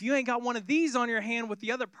 If you ain't got one of these on your hand with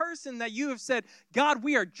the other person that you have said, God,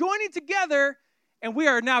 we are joining together and we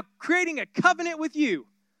are now creating a covenant with you,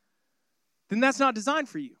 then that's not designed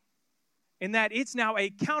for you. And that it's now a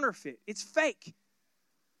counterfeit. It's fake.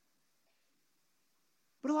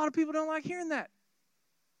 But a lot of people don't like hearing that.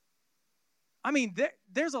 I mean,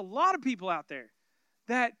 there's a lot of people out there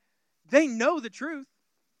that they know the truth.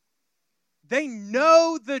 They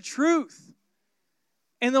know the truth.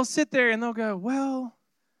 And they'll sit there and they'll go, well,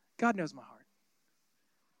 God knows my heart.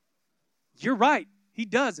 You're right. He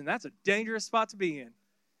does, and that's a dangerous spot to be in.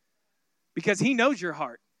 Because he knows your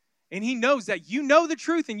heart. And he knows that you know the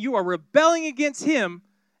truth and you are rebelling against him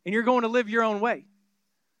and you're going to live your own way.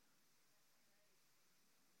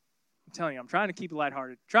 I'm telling you, I'm trying to keep it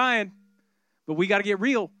lighthearted. Trying. But we got to get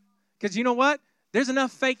real. Because you know what? There's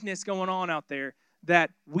enough fakeness going on out there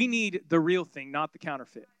that we need the real thing, not the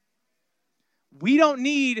counterfeit. We don't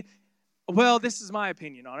need, well, this is my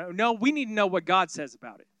opinion on it. No, we need to know what God says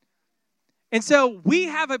about it. And so we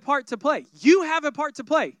have a part to play. You have a part to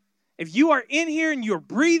play. If you are in here and you're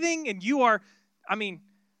breathing and you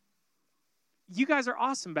guys are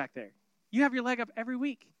awesome back there. You have your leg up every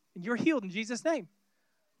week and you're healed in Jesus' name.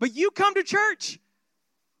 But you come to church.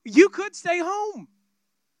 You could stay home.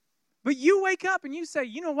 But you wake up and you say,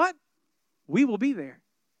 you know what? We will be there.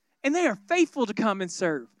 And they are faithful to come and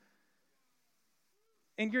serve.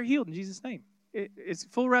 And you're healed in Jesus' name. It's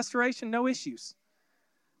full restoration, no issues.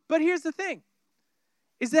 But here's the thing,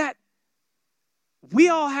 is that we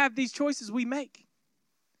all have these choices we make.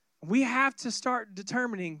 We have to start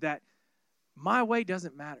determining that my way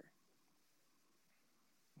doesn't matter.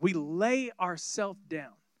 We lay ourselves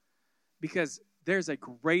down because there's a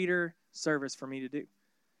greater service for me to do.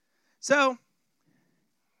 So,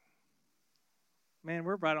 man,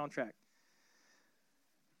 we're right on track.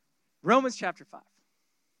 Romans chapter 5.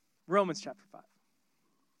 Romans chapter 5.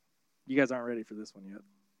 You guys aren't ready for this one yet.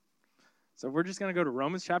 So we're just going to go to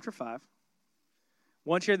Romans chapter 5.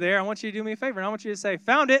 Once you're there, I want you to do me a favor, and I want you to say,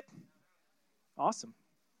 found it. Awesome.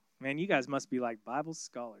 Man, you guys must be like Bible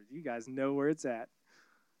scholars. You guys know where it's at.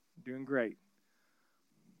 Doing great.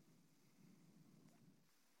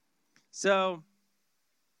 So,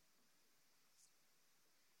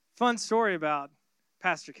 fun story about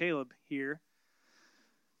Pastor Caleb here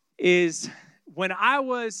is when I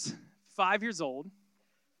was 5 years old,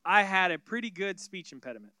 I had a pretty good speech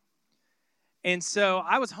impediment. And so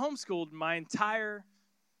I was homeschooled my entire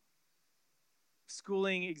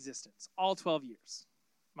schooling existence, all 12 years.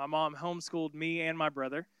 My mom homeschooled me and my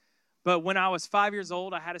brother. But when I was 5 years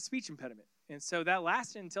old, I had a speech impediment. And so that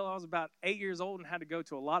lasted until I was about 8 years old and had to go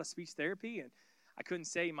to a lot of speech therapy. And I couldn't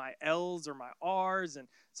say my L's or my R's. And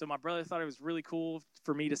so my brother thought it was really cool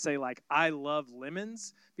for me to say, like, I love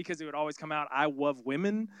lemons, because it would always come out, I love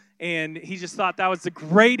women. And he just thought that was the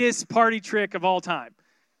greatest party trick of all time.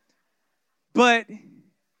 But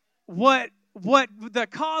what the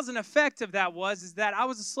cause and effect of that is that I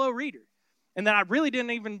was a slow reader. And that I really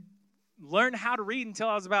didn't even learn how to read until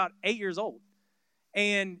I was about 8 years old.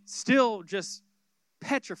 And still just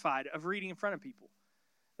petrified of reading in front of people.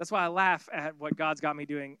 That's why I laugh at what God's got me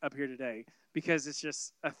doing up here today, because it's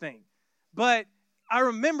just a thing. But I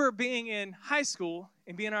remember being in high school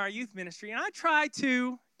and being in our youth ministry, and I try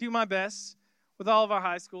to do my best with all of our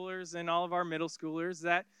high schoolers and all of our middle schoolers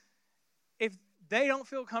that if they don't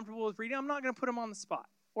feel comfortable with reading, I'm not going to put them on the spot,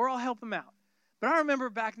 or I'll help them out. But I remember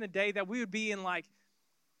back in the day that we would be in like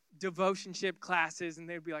devotionship classes, and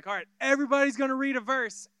they'd be like, all right, everybody's going to read a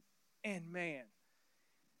verse. And man,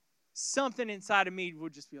 something inside of me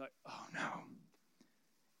would just be like, oh no.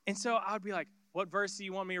 And so I would be like, what verse do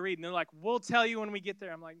you want me to read? And they're like, we'll tell you when we get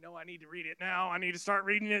there. I'm like, no, I need to read it now. I need to start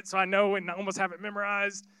reading it so I know and almost have it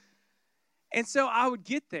memorized. And so I would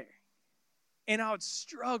get there, and I would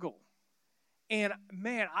struggle. And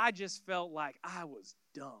man, I just felt like I was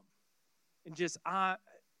dumb. And just,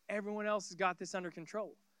 everyone else has got this under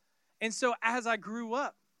control. And so as I grew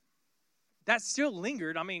up, that still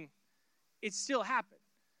lingered. I mean, it still happened.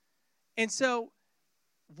 And so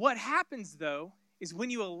what happens, though, is when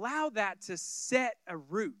you allow that to set a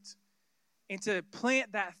root and to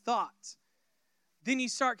plant that thought, then you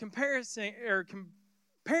start comparing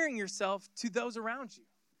yourself to those around you.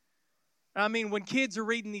 I mean, when kids are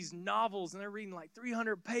reading these novels and they're reading like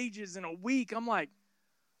 300 pages in a week, I'm like,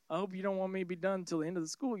 I hope you don't want me to be done until the end of the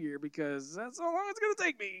school year, because that's how long it's going to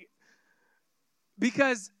take me.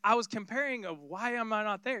 Because I was comparing of why am I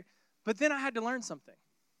not there? But then I had to learn something,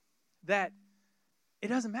 that it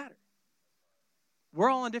doesn't matter. We're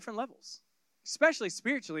all on different levels, especially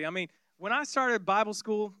spiritually. I mean, when I started Bible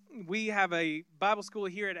school, we have a Bible school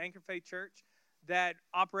here at Anchor Faith Church that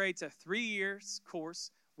operates a 3-year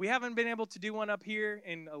course. We haven't been able to do one up here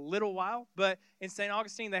in a little while, but in St.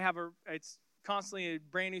 Augustine, they have it's constantly a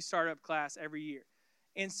brand new startup class every year.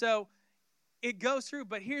 And so it goes through,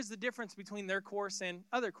 but here's the difference between their course and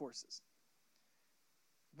other courses.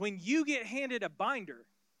 When you get handed a binder,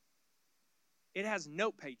 it has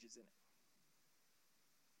note pages in it.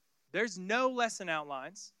 There's no lesson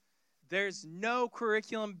outlines. There's no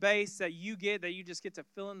curriculum base that you just get to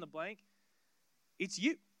fill in the blank. It's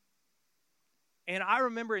you. And I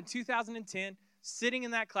remember in 2010 sitting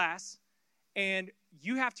in that class, and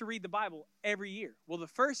you have to read the Bible every year. Well, the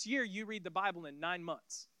first year you read the Bible in 9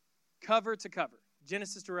 months, cover to cover,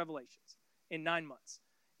 Genesis to Revelations, in 9 months.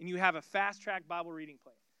 And you have a fast-track Bible reading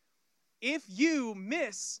plan. If you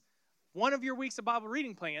miss one of your weeks of Bible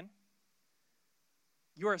reading plan,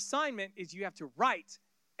 your assignment is you have to write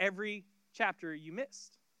every chapter you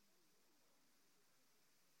missed.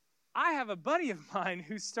 I have a buddy of mine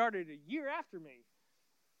who started a year after me.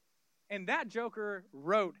 and that joker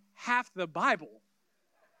wrote half the Bible.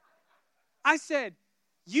 I said,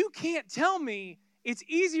 you can't tell me it's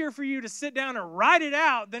easier for you to sit down and write it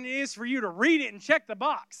out than it is for you to read it and check the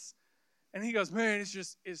box. And he goes, man,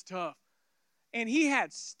 it's tough. And he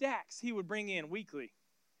had stacks he would bring in weekly.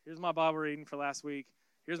 Here's my Bible reading for last week.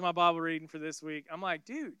 Here's my Bible reading for this week. I'm like,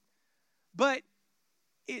 dude. But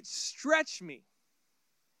it stretched me.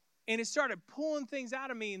 And it started pulling things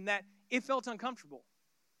out of me and that it felt uncomfortable.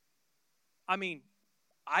 I mean,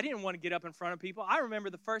 I didn't want to get up in front of people. I remember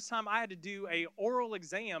the first time I had to do an oral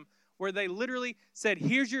exam where they literally said,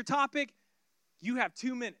 here's your topic. You have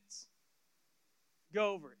 2 minutes.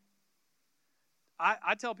 Go over it.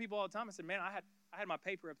 I tell people all the time, I said, man, I had my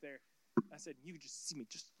paper up there. I said, you could just see me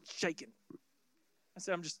just shaking. I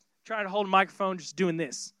said, I'm just trying to hold a microphone, just doing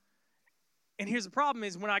this. And here's the problem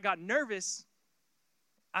is when I got nervous,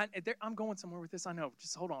 I'm going somewhere with this, I know.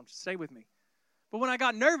 Just hold on, just stay with me. But when I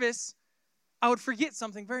got nervous, I would forget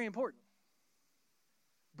something very important.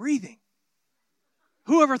 Breathing.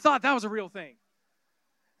 Whoever thought that was a real thing?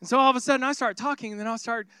 And so all of a sudden I started talking, and then I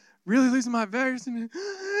started really losing my voice. And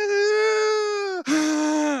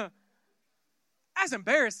that's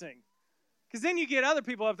embarrassing. Because then you get other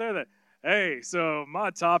people up there that, hey, so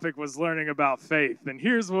my topic was learning about faith, and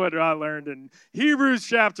here's what I learned in Hebrews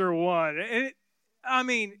chapter 1.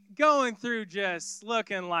 Going through just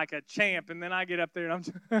looking like a champ, and then I get up there and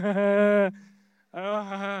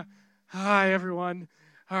I'm hi, everyone.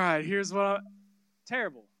 All right, here's what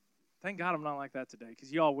terrible. Thank God I'm not like that today,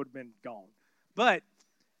 because y'all would have been gone. But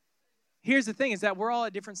here's the thing is that we're all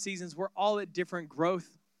at different seasons. We're all at different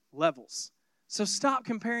growth levels. So stop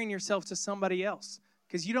comparing yourself to somebody else,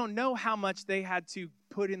 because you don't know how much they had to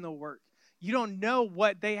put in the work. You don't know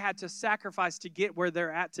what they had to sacrifice to get where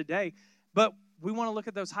they're at today. But we want to look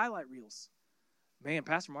at those highlight reels. Man,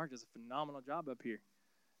 Pastor Mark does a phenomenal job up here.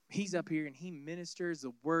 He's up here and he ministers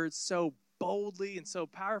the word so boldly and so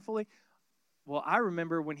powerfully. Well, I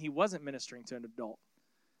remember when he wasn't ministering to an adult,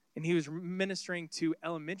 and he was ministering to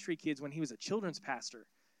elementary kids when he was a children's pastor,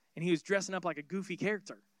 and he was dressing up like a goofy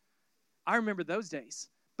character. I remember those days.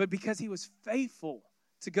 But because he was faithful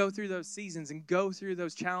to go through those seasons and go through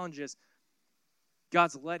those challenges,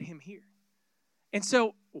 God's led him here. And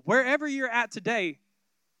so wherever you're at today,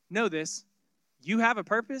 know this, you have a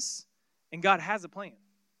purpose and God has a plan.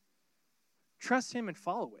 Trust him and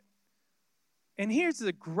follow it. And here's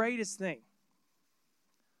the greatest thing.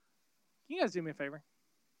 Can you guys do me a favor?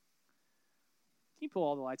 Can you pull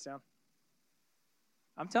all the lights down?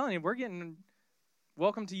 I'm telling you, we're getting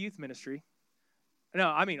welcome to youth ministry. No,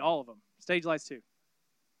 I mean all of them. Stage lights too.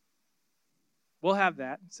 We'll have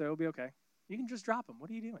that, so it'll be okay. You can just drop them. What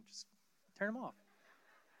are you doing? Just turn them off.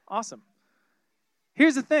 Awesome.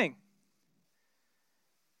 Here's the thing.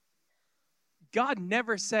 God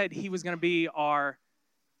never said he was going to be our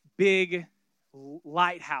big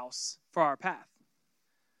lighthouse for our path.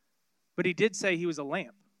 But he did say he was a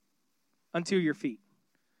lamp unto your feet.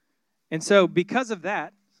 And so because of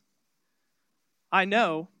that, I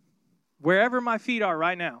know wherever my feet are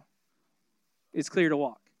right now, it's clear to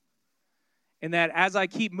walk. And that as I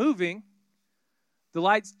keep moving, the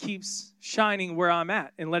light keeps shining where I'm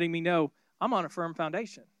at and letting me know I'm on a firm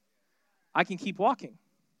foundation. I can keep walking.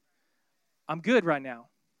 I'm good right now.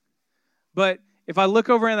 But if I look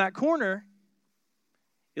over in that corner,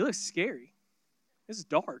 it looks scary. It's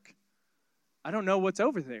dark. I don't know what's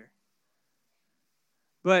over there.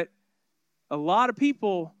 But a lot of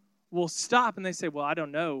people will stop and they say, well, I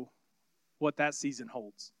don't know what that season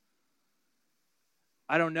holds.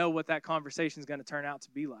 I don't know what that conversation is going to turn out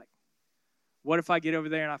to be like. What if I get over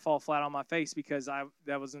there and I fall flat on my face because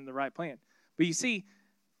that wasn't the right plan? But you see,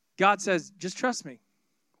 God says, just trust me.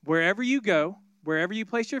 Wherever you go, wherever you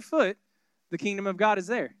place your foot, the kingdom of God is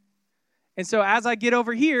there. And so as I get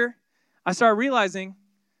over here, I start realizing,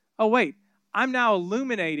 oh, wait, I'm now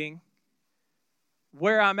illuminating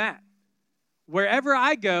where I'm at. Wherever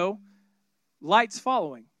I go, light's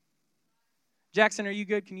following. Jackson, are you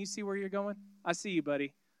good? Can you see where you're going? I see you,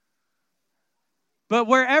 buddy. But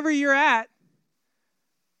wherever you're at,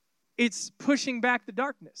 it's pushing back the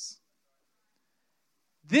darkness.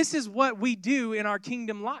 This is what we do in our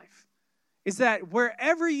kingdom life, is that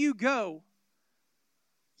wherever you go,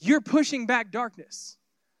 you're pushing back darkness.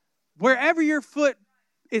 Wherever your foot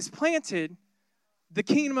is planted, the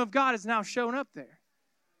kingdom of God is now showing up there.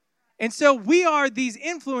 And so we are these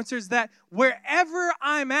influencers that wherever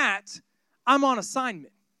I'm at, I'm on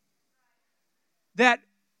assignment. That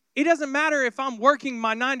it doesn't matter if I'm working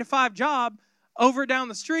my 9-to-5 job over down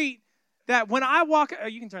the street, that when I walk,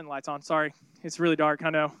 you can turn the lights on, sorry. It's really dark,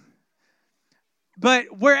 I know. But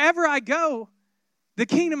wherever I go, the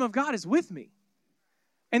kingdom of God is with me.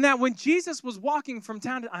 And that when Jesus was walking from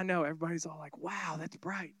town to, I know everybody's all like, wow, that's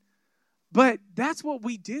bright. But that's what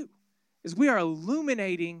we do, is we are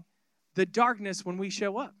illuminating the darkness when we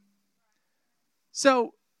show up.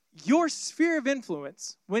 So your sphere of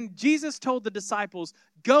influence, when Jesus told the disciples,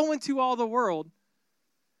 go into all the world,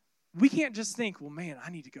 we can't just think, well, man, I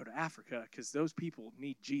need to go to Africa because those people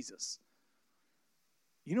need Jesus.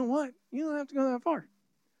 You know what? You don't have to go that far.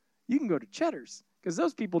 You can go to Cheddar's because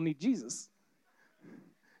those people need Jesus.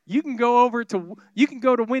 You can go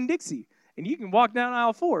to Winn-Dixie and you can walk down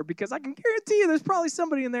aisle 4 because I can guarantee you there's probably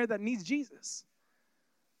somebody in there that needs Jesus.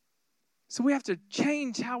 So we have to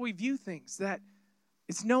change how we view things, that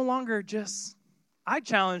it's no longer just, I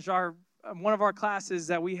challenged one of our classes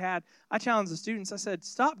that we had, I challenged the students, I said,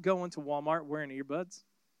 stop going to Walmart wearing earbuds.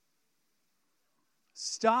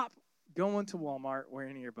 Stop going to Walmart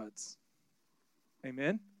wearing earbuds.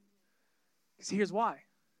 Amen? Because here's why.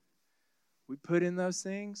 We put in those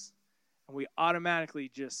things, and we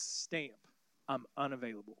automatically just stamp, I'm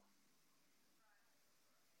unavailable.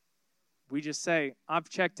 We just say, I've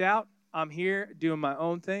checked out. I'm here doing my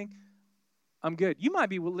own thing. I'm good. You might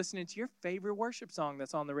be listening to your favorite worship song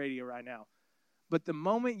that's on the radio right now. But the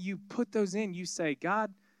moment you put those in, you say,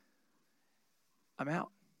 God, I'm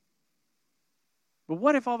out. But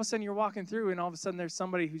what if all of a sudden you're walking through and all of a sudden there's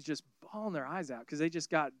somebody who's just bawling their eyes out because they just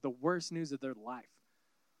got the worst news of their life?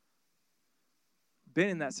 Been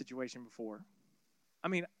in that situation before. I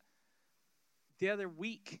mean, the other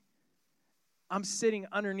week, I'm sitting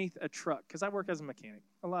underneath a truck because I work as a mechanic.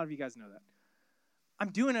 A lot of you guys know that. I'm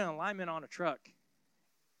doing an alignment on a truck,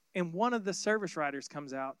 and one of the service riders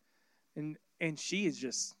comes out, and she is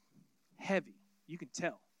just heavy. You can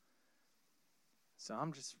tell. So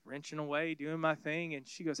I'm just wrenching away, doing my thing, and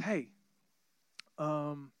she goes, hey,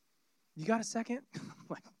 you got a second? I'm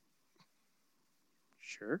like,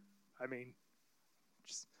 sure. I mean,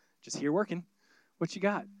 just here working. What you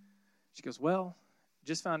got? She goes, well,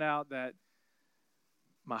 just found out that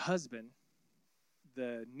my husband,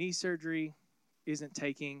 the knee surgery isn't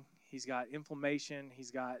taking. He's got inflammation.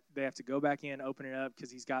 They have to go back in, open it up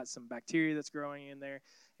because he's got some bacteria that's growing in there.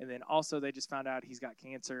 And then also they just found out he's got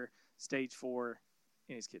cancer, stage 4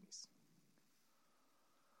 in his kidneys.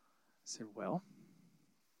 I said, well,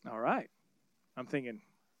 all right. I'm thinking,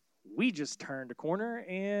 we just turned a corner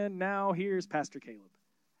and now here's Pastor Caleb.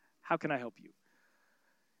 How can I help you?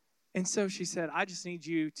 And so she said, I just need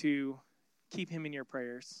you to keep him in your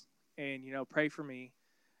prayers and, pray for me.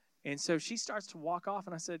 And so she starts to walk off,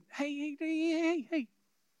 and I said, hey,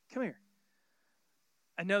 come here.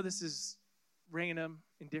 I know this is random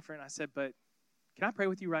and different. I said, but can I pray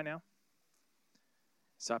with you right now?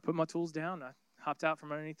 So I put my tools down. I hopped out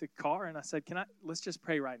from underneath the car, and I said, let's just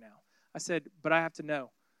pray right now. I said, but I have to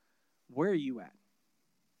know, where are you at?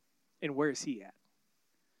 And where is he at?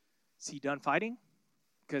 Is he done fighting?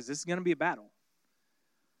 Because this is going to be a battle.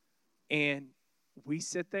 And we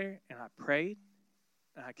sit there, and I prayed,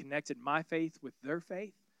 and I connected my faith with their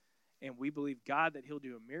faith, and we believe God that he'll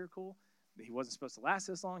do a miracle. That he wasn't supposed to last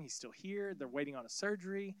this long. He's still here. They're waiting on a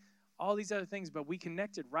surgery, all these other things, but we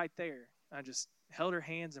connected right there. I just held her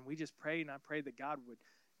hands, and we just prayed, and I prayed that God would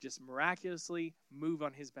just miraculously move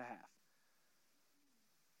on his behalf.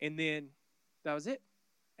 And then that was it.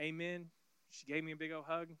 Amen. She gave me a big old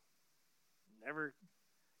hug. Never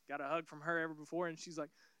got a hug from her ever before, and she's like,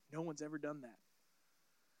 no one's ever done that.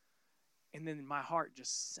 And then my heart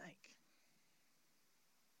just sank.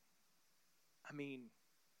 I mean,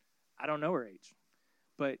 I don't know her age,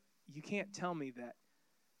 but you can't tell me that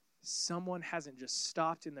someone hasn't just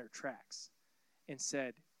stopped in their tracks and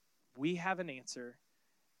said, we have an answer,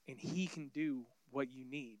 and he can do what you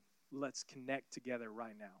need. Let's connect together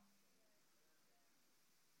right now.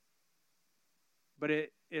 But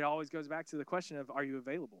it always goes back to the question of, are you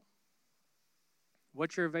available?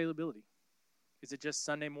 What's your availability? Is it just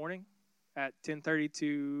Sunday morning at 10:30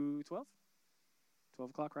 to 12? 12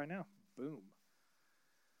 o'clock right now. Boom.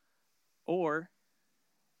 Or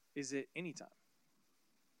is it anytime?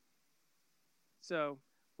 So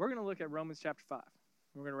we're going to look at Romans chapter 5.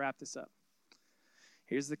 We're going to wrap this up.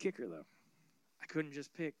 Here's the kicker, though. I couldn't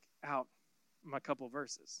just pick out my couple of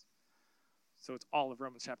verses. So it's all of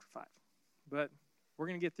Romans chapter 5. But we're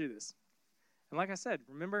going to get through this. And like I said,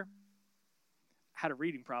 remember, I had a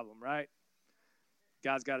reading problem, right?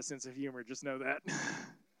 God's got a sense of humor. Just know that.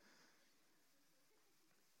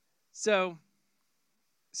 So,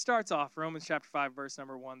 starts off, Romans chapter 5, verse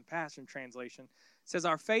number 1, the Passion Translation. Says,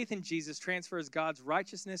 our faith in Jesus transfers God's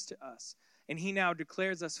righteousness to us, and he now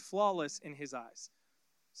declares us flawless in his eyes.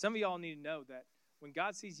 Some of y'all need to know that when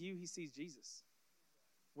God sees you, he sees Jesus.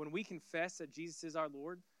 when we confess that Jesus is our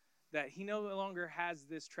Lord, that he no longer has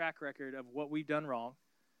this track record of what we've done wrong,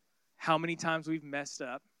 how many times we've messed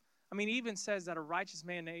up. I mean, it even says that a righteous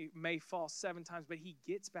man may fall 7 times, but he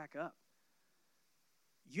gets back up.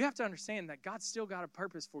 You have to understand that God's still got a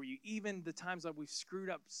purpose for you, even the times that we've screwed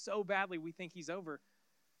up so badly we think he's over.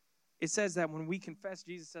 It says that when we confess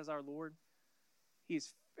Jesus as our Lord,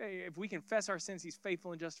 if we confess our sins, he's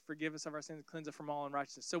faithful and just to forgive us of our sins and cleanse us from all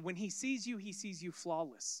unrighteousness. So when he sees you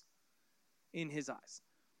flawless in his eyes.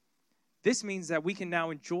 This means that we can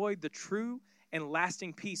now enjoy the true and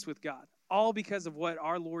lasting peace with God, all because of what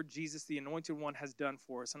our Lord Jesus, the Anointed One, has done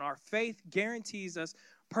for us. And our faith guarantees us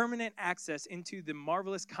permanent access into the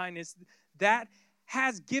marvelous kindness that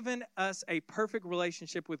has given us a perfect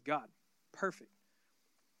relationship with God. Perfect.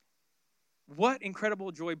 What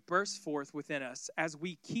incredible joy bursts forth within us as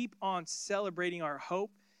we keep on celebrating our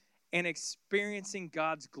hope and experiencing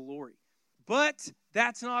God's glory. But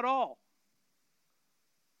that's not all.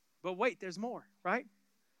 But wait, there's more, right?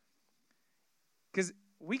 Because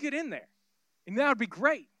we could end there, and that would be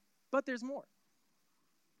great, but there's more.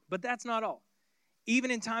 But that's not all.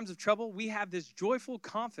 Even in times of trouble, we have this joyful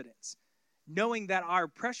confidence, knowing that our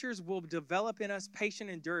pressures will develop in us patient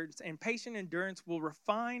endurance, and patient endurance will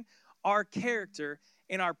refine our character,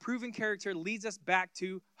 and our proven character leads us back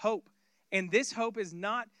to hope. And this hope is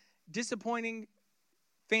not disappointing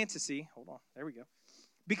fantasy. Hold on, there we go.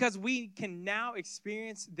 Because we can now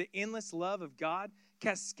experience the endless love of God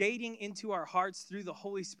cascading into our hearts through the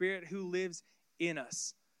Holy Spirit who lives in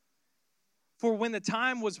us. For when the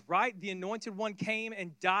time was right, the Anointed One came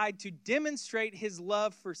and died to demonstrate his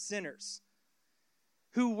love for sinners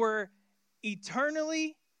who were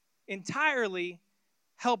entirely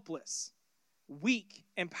helpless, weak,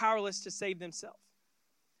 and powerless to save themselves.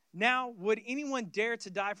 Now, would anyone dare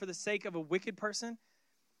to die for the sake of a wicked person?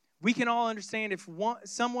 We can all understand if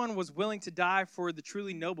someone was willing to die for the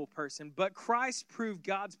truly noble person, but Christ proved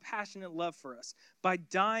God's passionate love for us by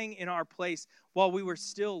dying in our place while we were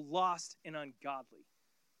still lost and ungodly.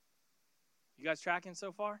 You guys tracking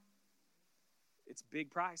so far? It's a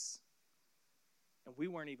big price, and we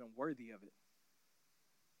weren't even worthy of it.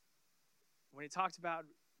 When it talked about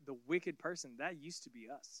the wicked person, that used to be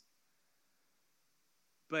us.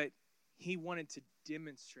 But he wanted to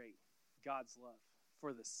demonstrate God's love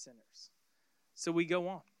for the sinners. So we go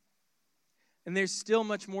on. And there's still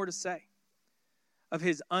much more to say of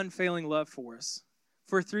his unfailing love for us.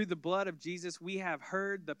 For through the blood of Jesus, we have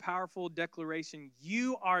heard the powerful declaration,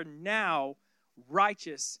 "You are now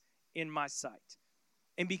righteous in my sight."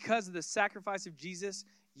 And because of the sacrifice of Jesus,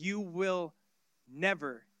 you will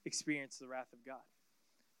never experience the wrath of God.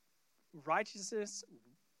 Righteousness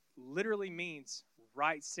literally means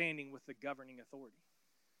right standing with the governing authority.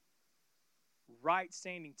 Right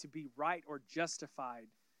standing, to be right or justified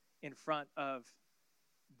in front of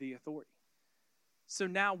the authority. So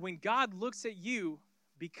now when God looks at you,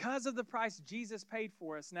 because of the price Jesus paid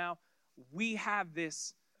for us, now we have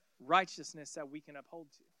this righteousness that we can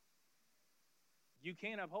uphold to. You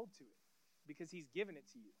can't uphold to it because he's given it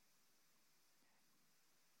to you.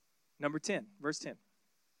 Number 10, verse 10.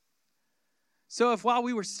 So if while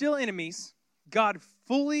we were still enemies, God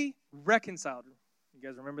fully reconciled. You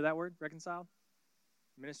guys remember that word, reconciled?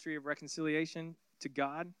 Ministry of reconciliation to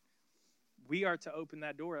God. We are to open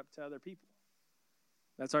that door up to other people.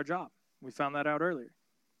 That's our job. We found that out earlier.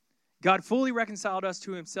 God fully reconciled us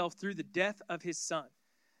to himself through the death of his son.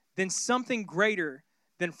 Then something greater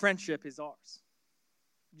than friendship is ours.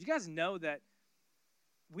 Did you guys know that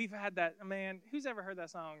we've had that, man, who's ever heard that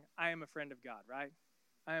song, I am a friend of God, right?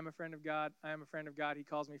 I am a friend of God. I am a friend of God. He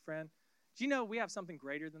calls me friend. Do you know we have something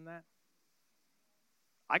greater than that?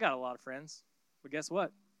 I got a lot of friends, but guess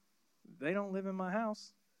what? They don't live in my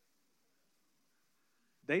house.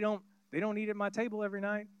 They don't eat at my table every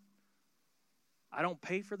night. I don't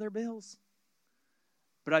pay for their bills.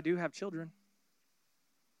 But I do have children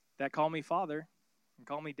that call me father and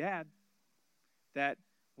call me dad, that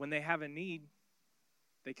when they have a need,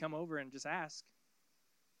 they come over and just ask,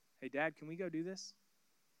 hey, Dad, can we go do this?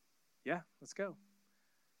 Yeah, let's go.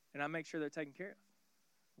 And I make sure they're taken care of.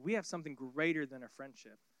 We have something greater than a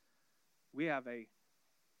friendship. We have a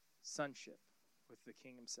sonship with the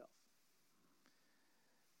King himself.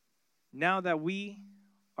 Now that we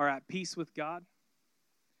are at peace with God,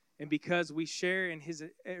 and because we share in his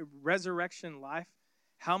resurrection life,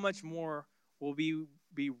 how much more will we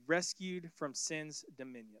be rescued from sin's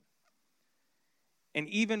dominion? And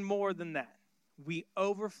even more than that, we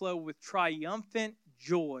overflow with triumphant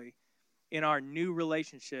joy in our new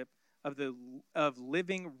relationship of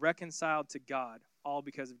living reconciled to God, all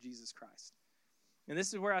because of Jesus Christ. And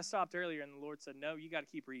this is where I stopped earlier, and the Lord said, no, you got to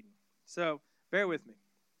keep reading. So bear with me.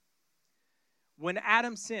 When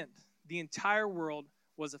Adam sinned, the entire world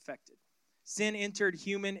was affected. Sin entered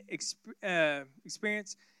human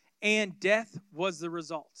experience, and death was the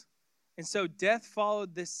result. And so death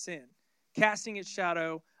followed this sin, casting its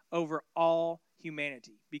shadow over all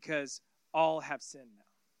humanity, because all have sinned now.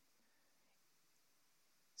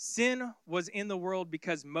 Sin was in the world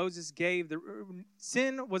because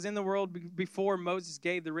sin was in the world before Moses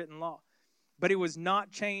gave the written law, but it was not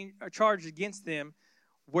charged against them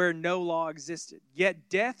where no law existed. Yet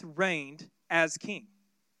death reigned as king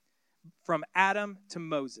from Adam to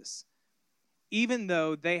Moses, even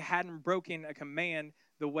though they hadn't broken a command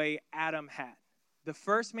the way Adam had. The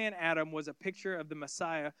first man, Adam, was a picture of the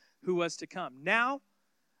Messiah who was to come. Now,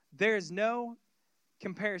 there is no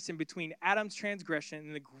comparison between Adam's transgression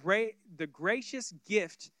and the gracious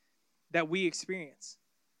gift that we experience.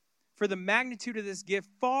 For the magnitude of this gift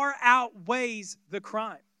far outweighs the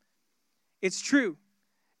crime. It's true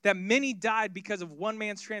that many died because of one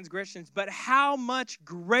man's transgressions, but how much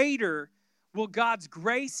greater will God's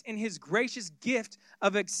grace and his gracious gift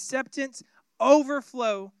of acceptance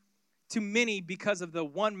overflow to many because of the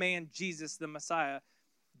one man, Jesus, the Messiah,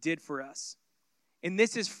 did for us. And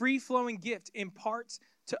this is free-flowing gift imparts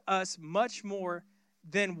to us much more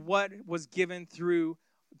than what was given through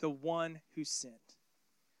the one who sinned.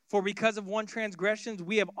 For because of one transgression,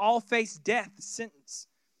 we have all faced death sentence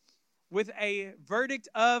with a verdict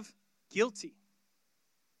of guilty.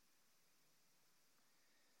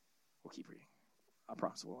 We'll keep reading. I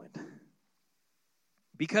promise we'll end.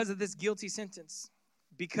 Because of this guilty sentence,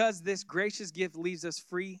 because this gracious gift leaves us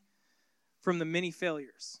free from the many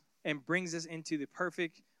failures and brings us into the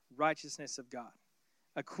perfect righteousness of God,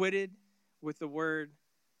 acquitted with the word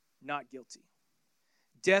not guilty.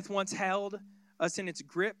 Death once held us in its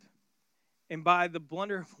grip, and by the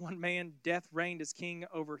blunder of one man, death reigned as king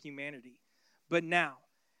over humanity. But now,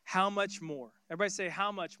 how much more? Everybody say,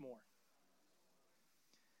 how much more?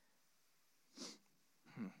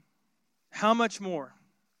 How much more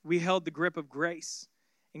we held the grip of grace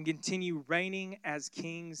and continue reigning as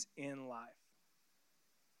kings in life.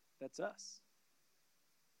 That's us.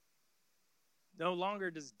 No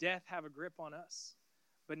longer does death have a grip on us,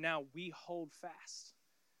 but now we hold fast,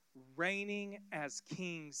 reigning as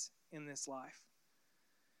kings in this life.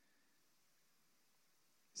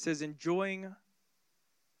 It says, enjoying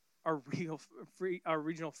our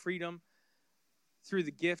regional freedom through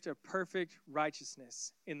the gift of perfect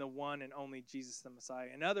righteousness in the one and only Jesus the Messiah.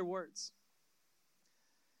 In other words,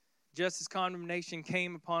 just as condemnation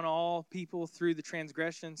came upon all people through the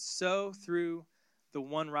transgression, so through the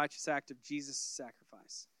one righteous act of Jesus'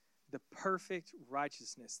 sacrifice, the perfect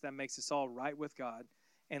righteousness that makes us all right with God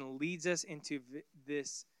and leads us into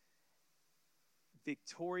this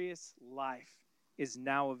victorious life is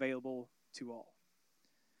now available to all.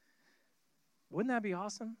 Wouldn't that be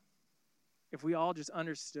awesome? If we all just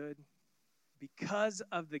understood, because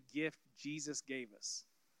of the gift Jesus gave us,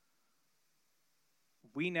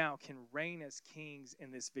 we now can reign as kings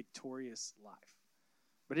in this victorious life.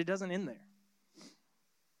 But it doesn't end there. It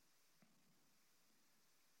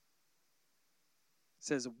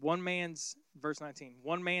says, verse 19,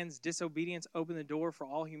 one man's disobedience opened the door for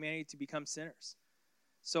all humanity to become sinners.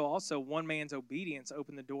 So also one man's obedience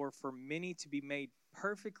opened the door for many to be made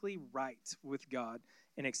perfectly right with God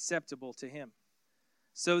and acceptable to him.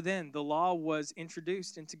 So then, the law was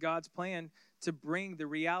introduced into God's plan to bring the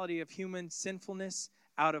reality of human sinfulness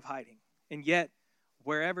out of hiding. And yet,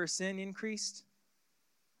 wherever sin increased,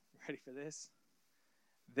 ready for this?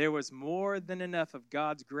 There was more than enough of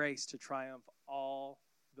God's grace to triumph all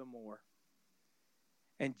the more.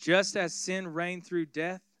 And just as sin reigned through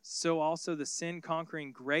death, so also the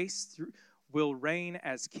sin-conquering grace will reign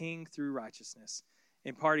as king through righteousness,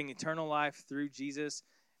 imparting eternal life through Jesus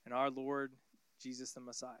and our Lord Jesus the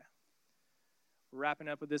Messiah. We're wrapping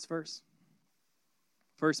up with this verse.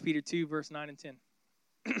 1 Peter 2, verse 9 and 10.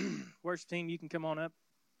 Worship team, you can come on up.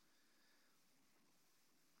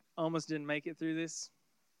 Almost didn't make it through this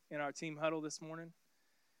in our team huddle this morning.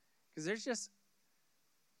 Because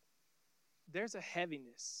there's a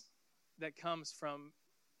heaviness that comes from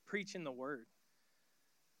preaching the word.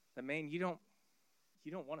 That, man, you don't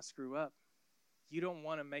want to screw up. You don't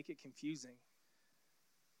want to make it confusing.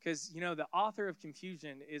 Because, the author of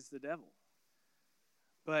confusion is the devil.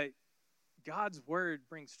 But God's word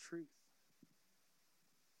brings truth.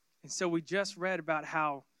 And so we just read about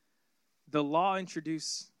how the law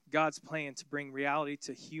introduced God's plan to bring reality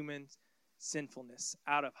to human sinfulness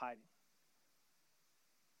out of hiding.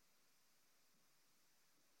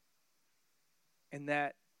 And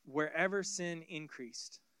that wherever sin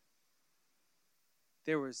increased,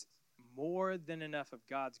 there was more than enough of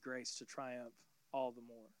God's grace to triumph all the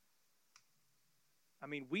more. I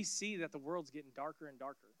mean, we see that the world's getting darker and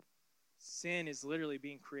darker. Sin is literally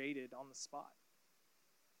being created on the spot.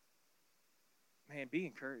 Man, be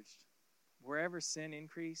encouraged. Wherever sin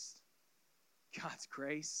increased, God's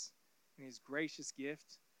grace and his gracious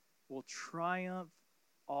gift will triumph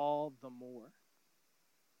all the more.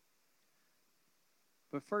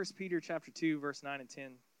 But 1 Peter chapter 2, verse 9 and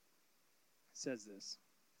 10 says this.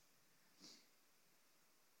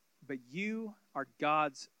 But you are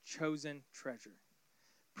God's chosen treasure,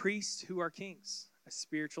 priests who are kings, a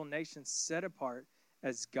spiritual nation set apart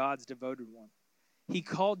as God's devoted one. He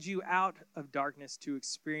called you out of darkness to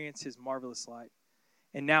experience his marvelous light,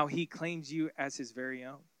 and now he claims you as his very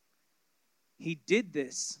own. He did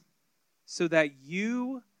this so that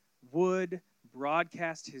you would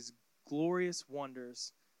broadcast his glorious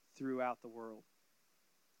wonders throughout the world.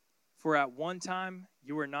 For at one time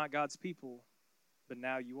you were not God's people, but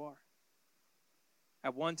now you are.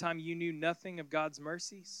 At one time you knew nothing of God's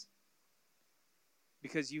mercies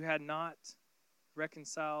because you had not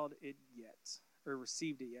reconciled it yet or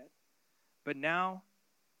received it yet. But now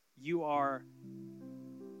you are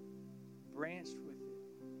branched with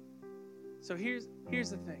it. So here's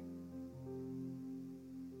the thing.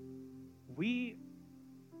 We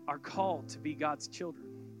are called to be God's children,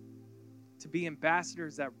 to be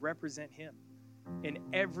ambassadors that represent him in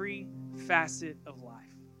every facet of life.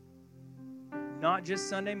 Not just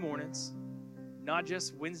Sunday mornings, not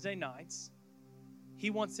just Wednesday nights. He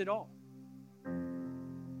wants it all.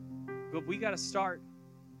 But we got to start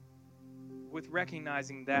with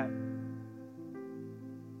recognizing that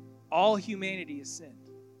all humanity has sinned,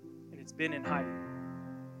 and it's been in hiding.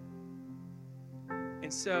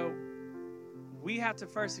 And so we have to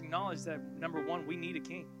first acknowledge that, number one, we need a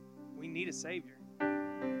king. We need a savior.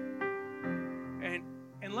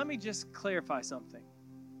 And let me just clarify something.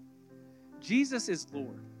 Jesus is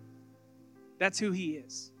Lord. That's who he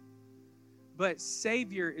is. But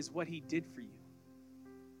Savior is what he did for you.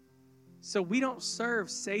 So we don't serve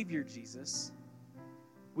Savior Jesus.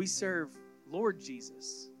 We serve Lord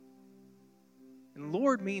Jesus. And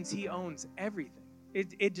Lord means he owns everything.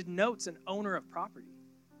 It denotes an owner of property.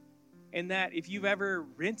 And that if you've ever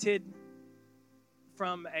rented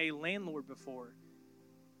from a landlord before,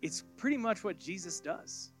 it's pretty much what Jesus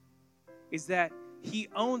does. Is that he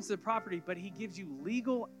owns the property, but he gives you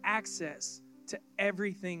legal access to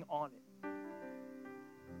everything on it.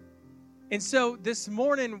 And so this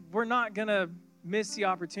morning, we're not going to miss the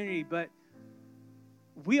opportunity, but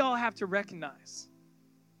we all have to recognize,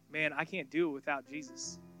 man, I can't do it without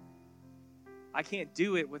Jesus. I can't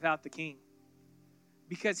do it without the King.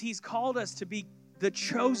 Because he's called us to be the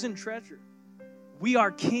chosen treasure. We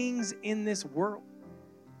are kings in this world.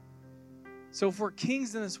 So if we're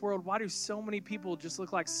kings in this world, why do so many people just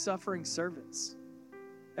look like suffering servants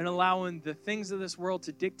and allowing the things of this world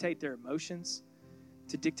to dictate their emotions,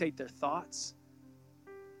 to dictate their thoughts,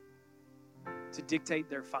 to dictate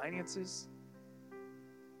their finances?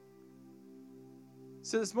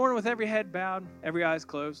 So this morning, with every head bowed, every eyes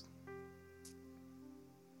closed,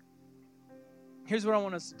 here's what I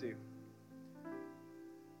want us to do.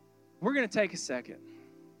 We're going to take a second.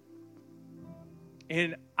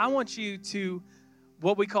 And I want you to,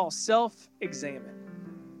 what we call self-examine.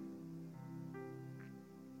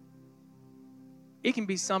 It can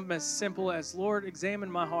be something as simple as, Lord, examine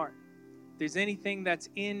my heart. If there's anything that's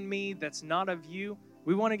in me that's not of you,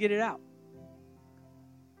 we want to get it out.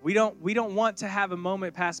 We don't want to have a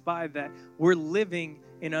moment pass by that we're living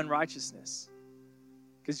in unrighteousness.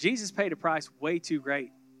 Because Jesus paid a price way too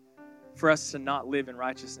great for us to not live in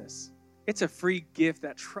righteousness. It's a free gift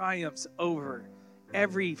that triumphs over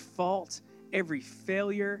every fault, every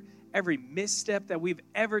failure, every misstep that we've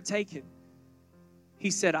ever taken.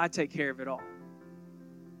 He said, I take care of it all.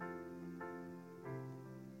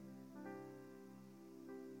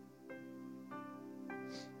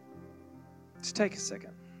 Just take a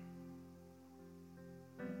second.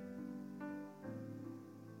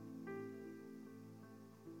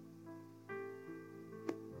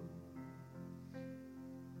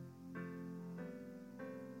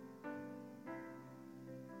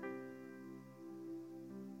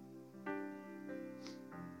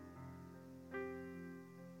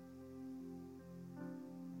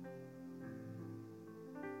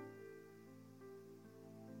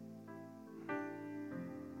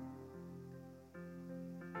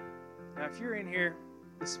 Now, if you're in here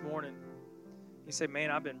this morning, you say,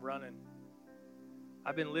 man, I've been running.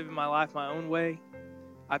 I've been living my life my own way.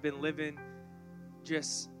 I've been living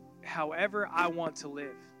just however I want to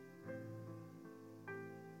live.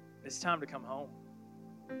 It's time to come home.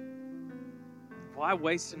 Why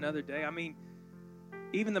waste another day? I mean,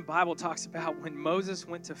 even the Bible talks about when Moses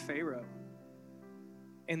went to Pharaoh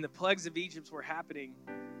and the plagues of Egypt were happening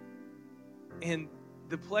and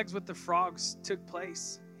the plagues with the frogs took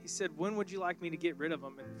place. He said, when would you like me to get rid of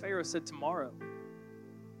them? And Pharaoh said, tomorrow.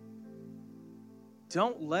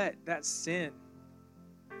 Don't let that sin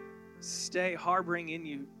stay harboring in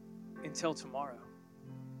you until tomorrow.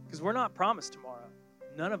 Because we're not promised tomorrow.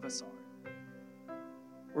 None of us are.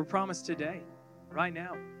 We're promised today, right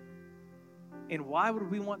now. And why would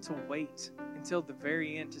we want to wait until the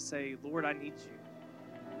very end to say, Lord, I need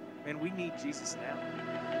you? Man, we need Jesus now.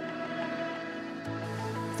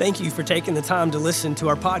 Thank you for taking the time to listen to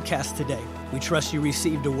our podcast today. We trust you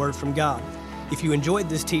received a word from God. If you enjoyed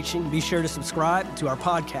this teaching, be sure to subscribe to our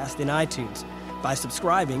podcast in iTunes. By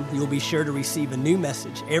subscribing, you'll be sure to receive a new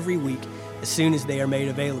message every week as soon as they are made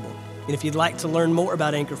available. And if you'd like to learn more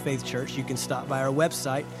about Anchor Faith Church, you can stop by our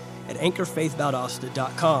website at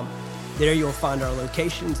anchorfaithvaldosta.com. There you'll find our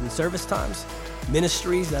locations and service times,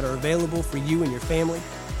 ministries that are available for you and your family.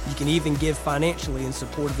 You can even give financially in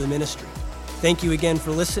support of the ministry. Thank you again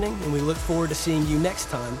for listening, and we look forward to seeing you next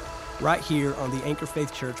time right here on the Anchor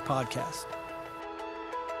Faith Church podcast.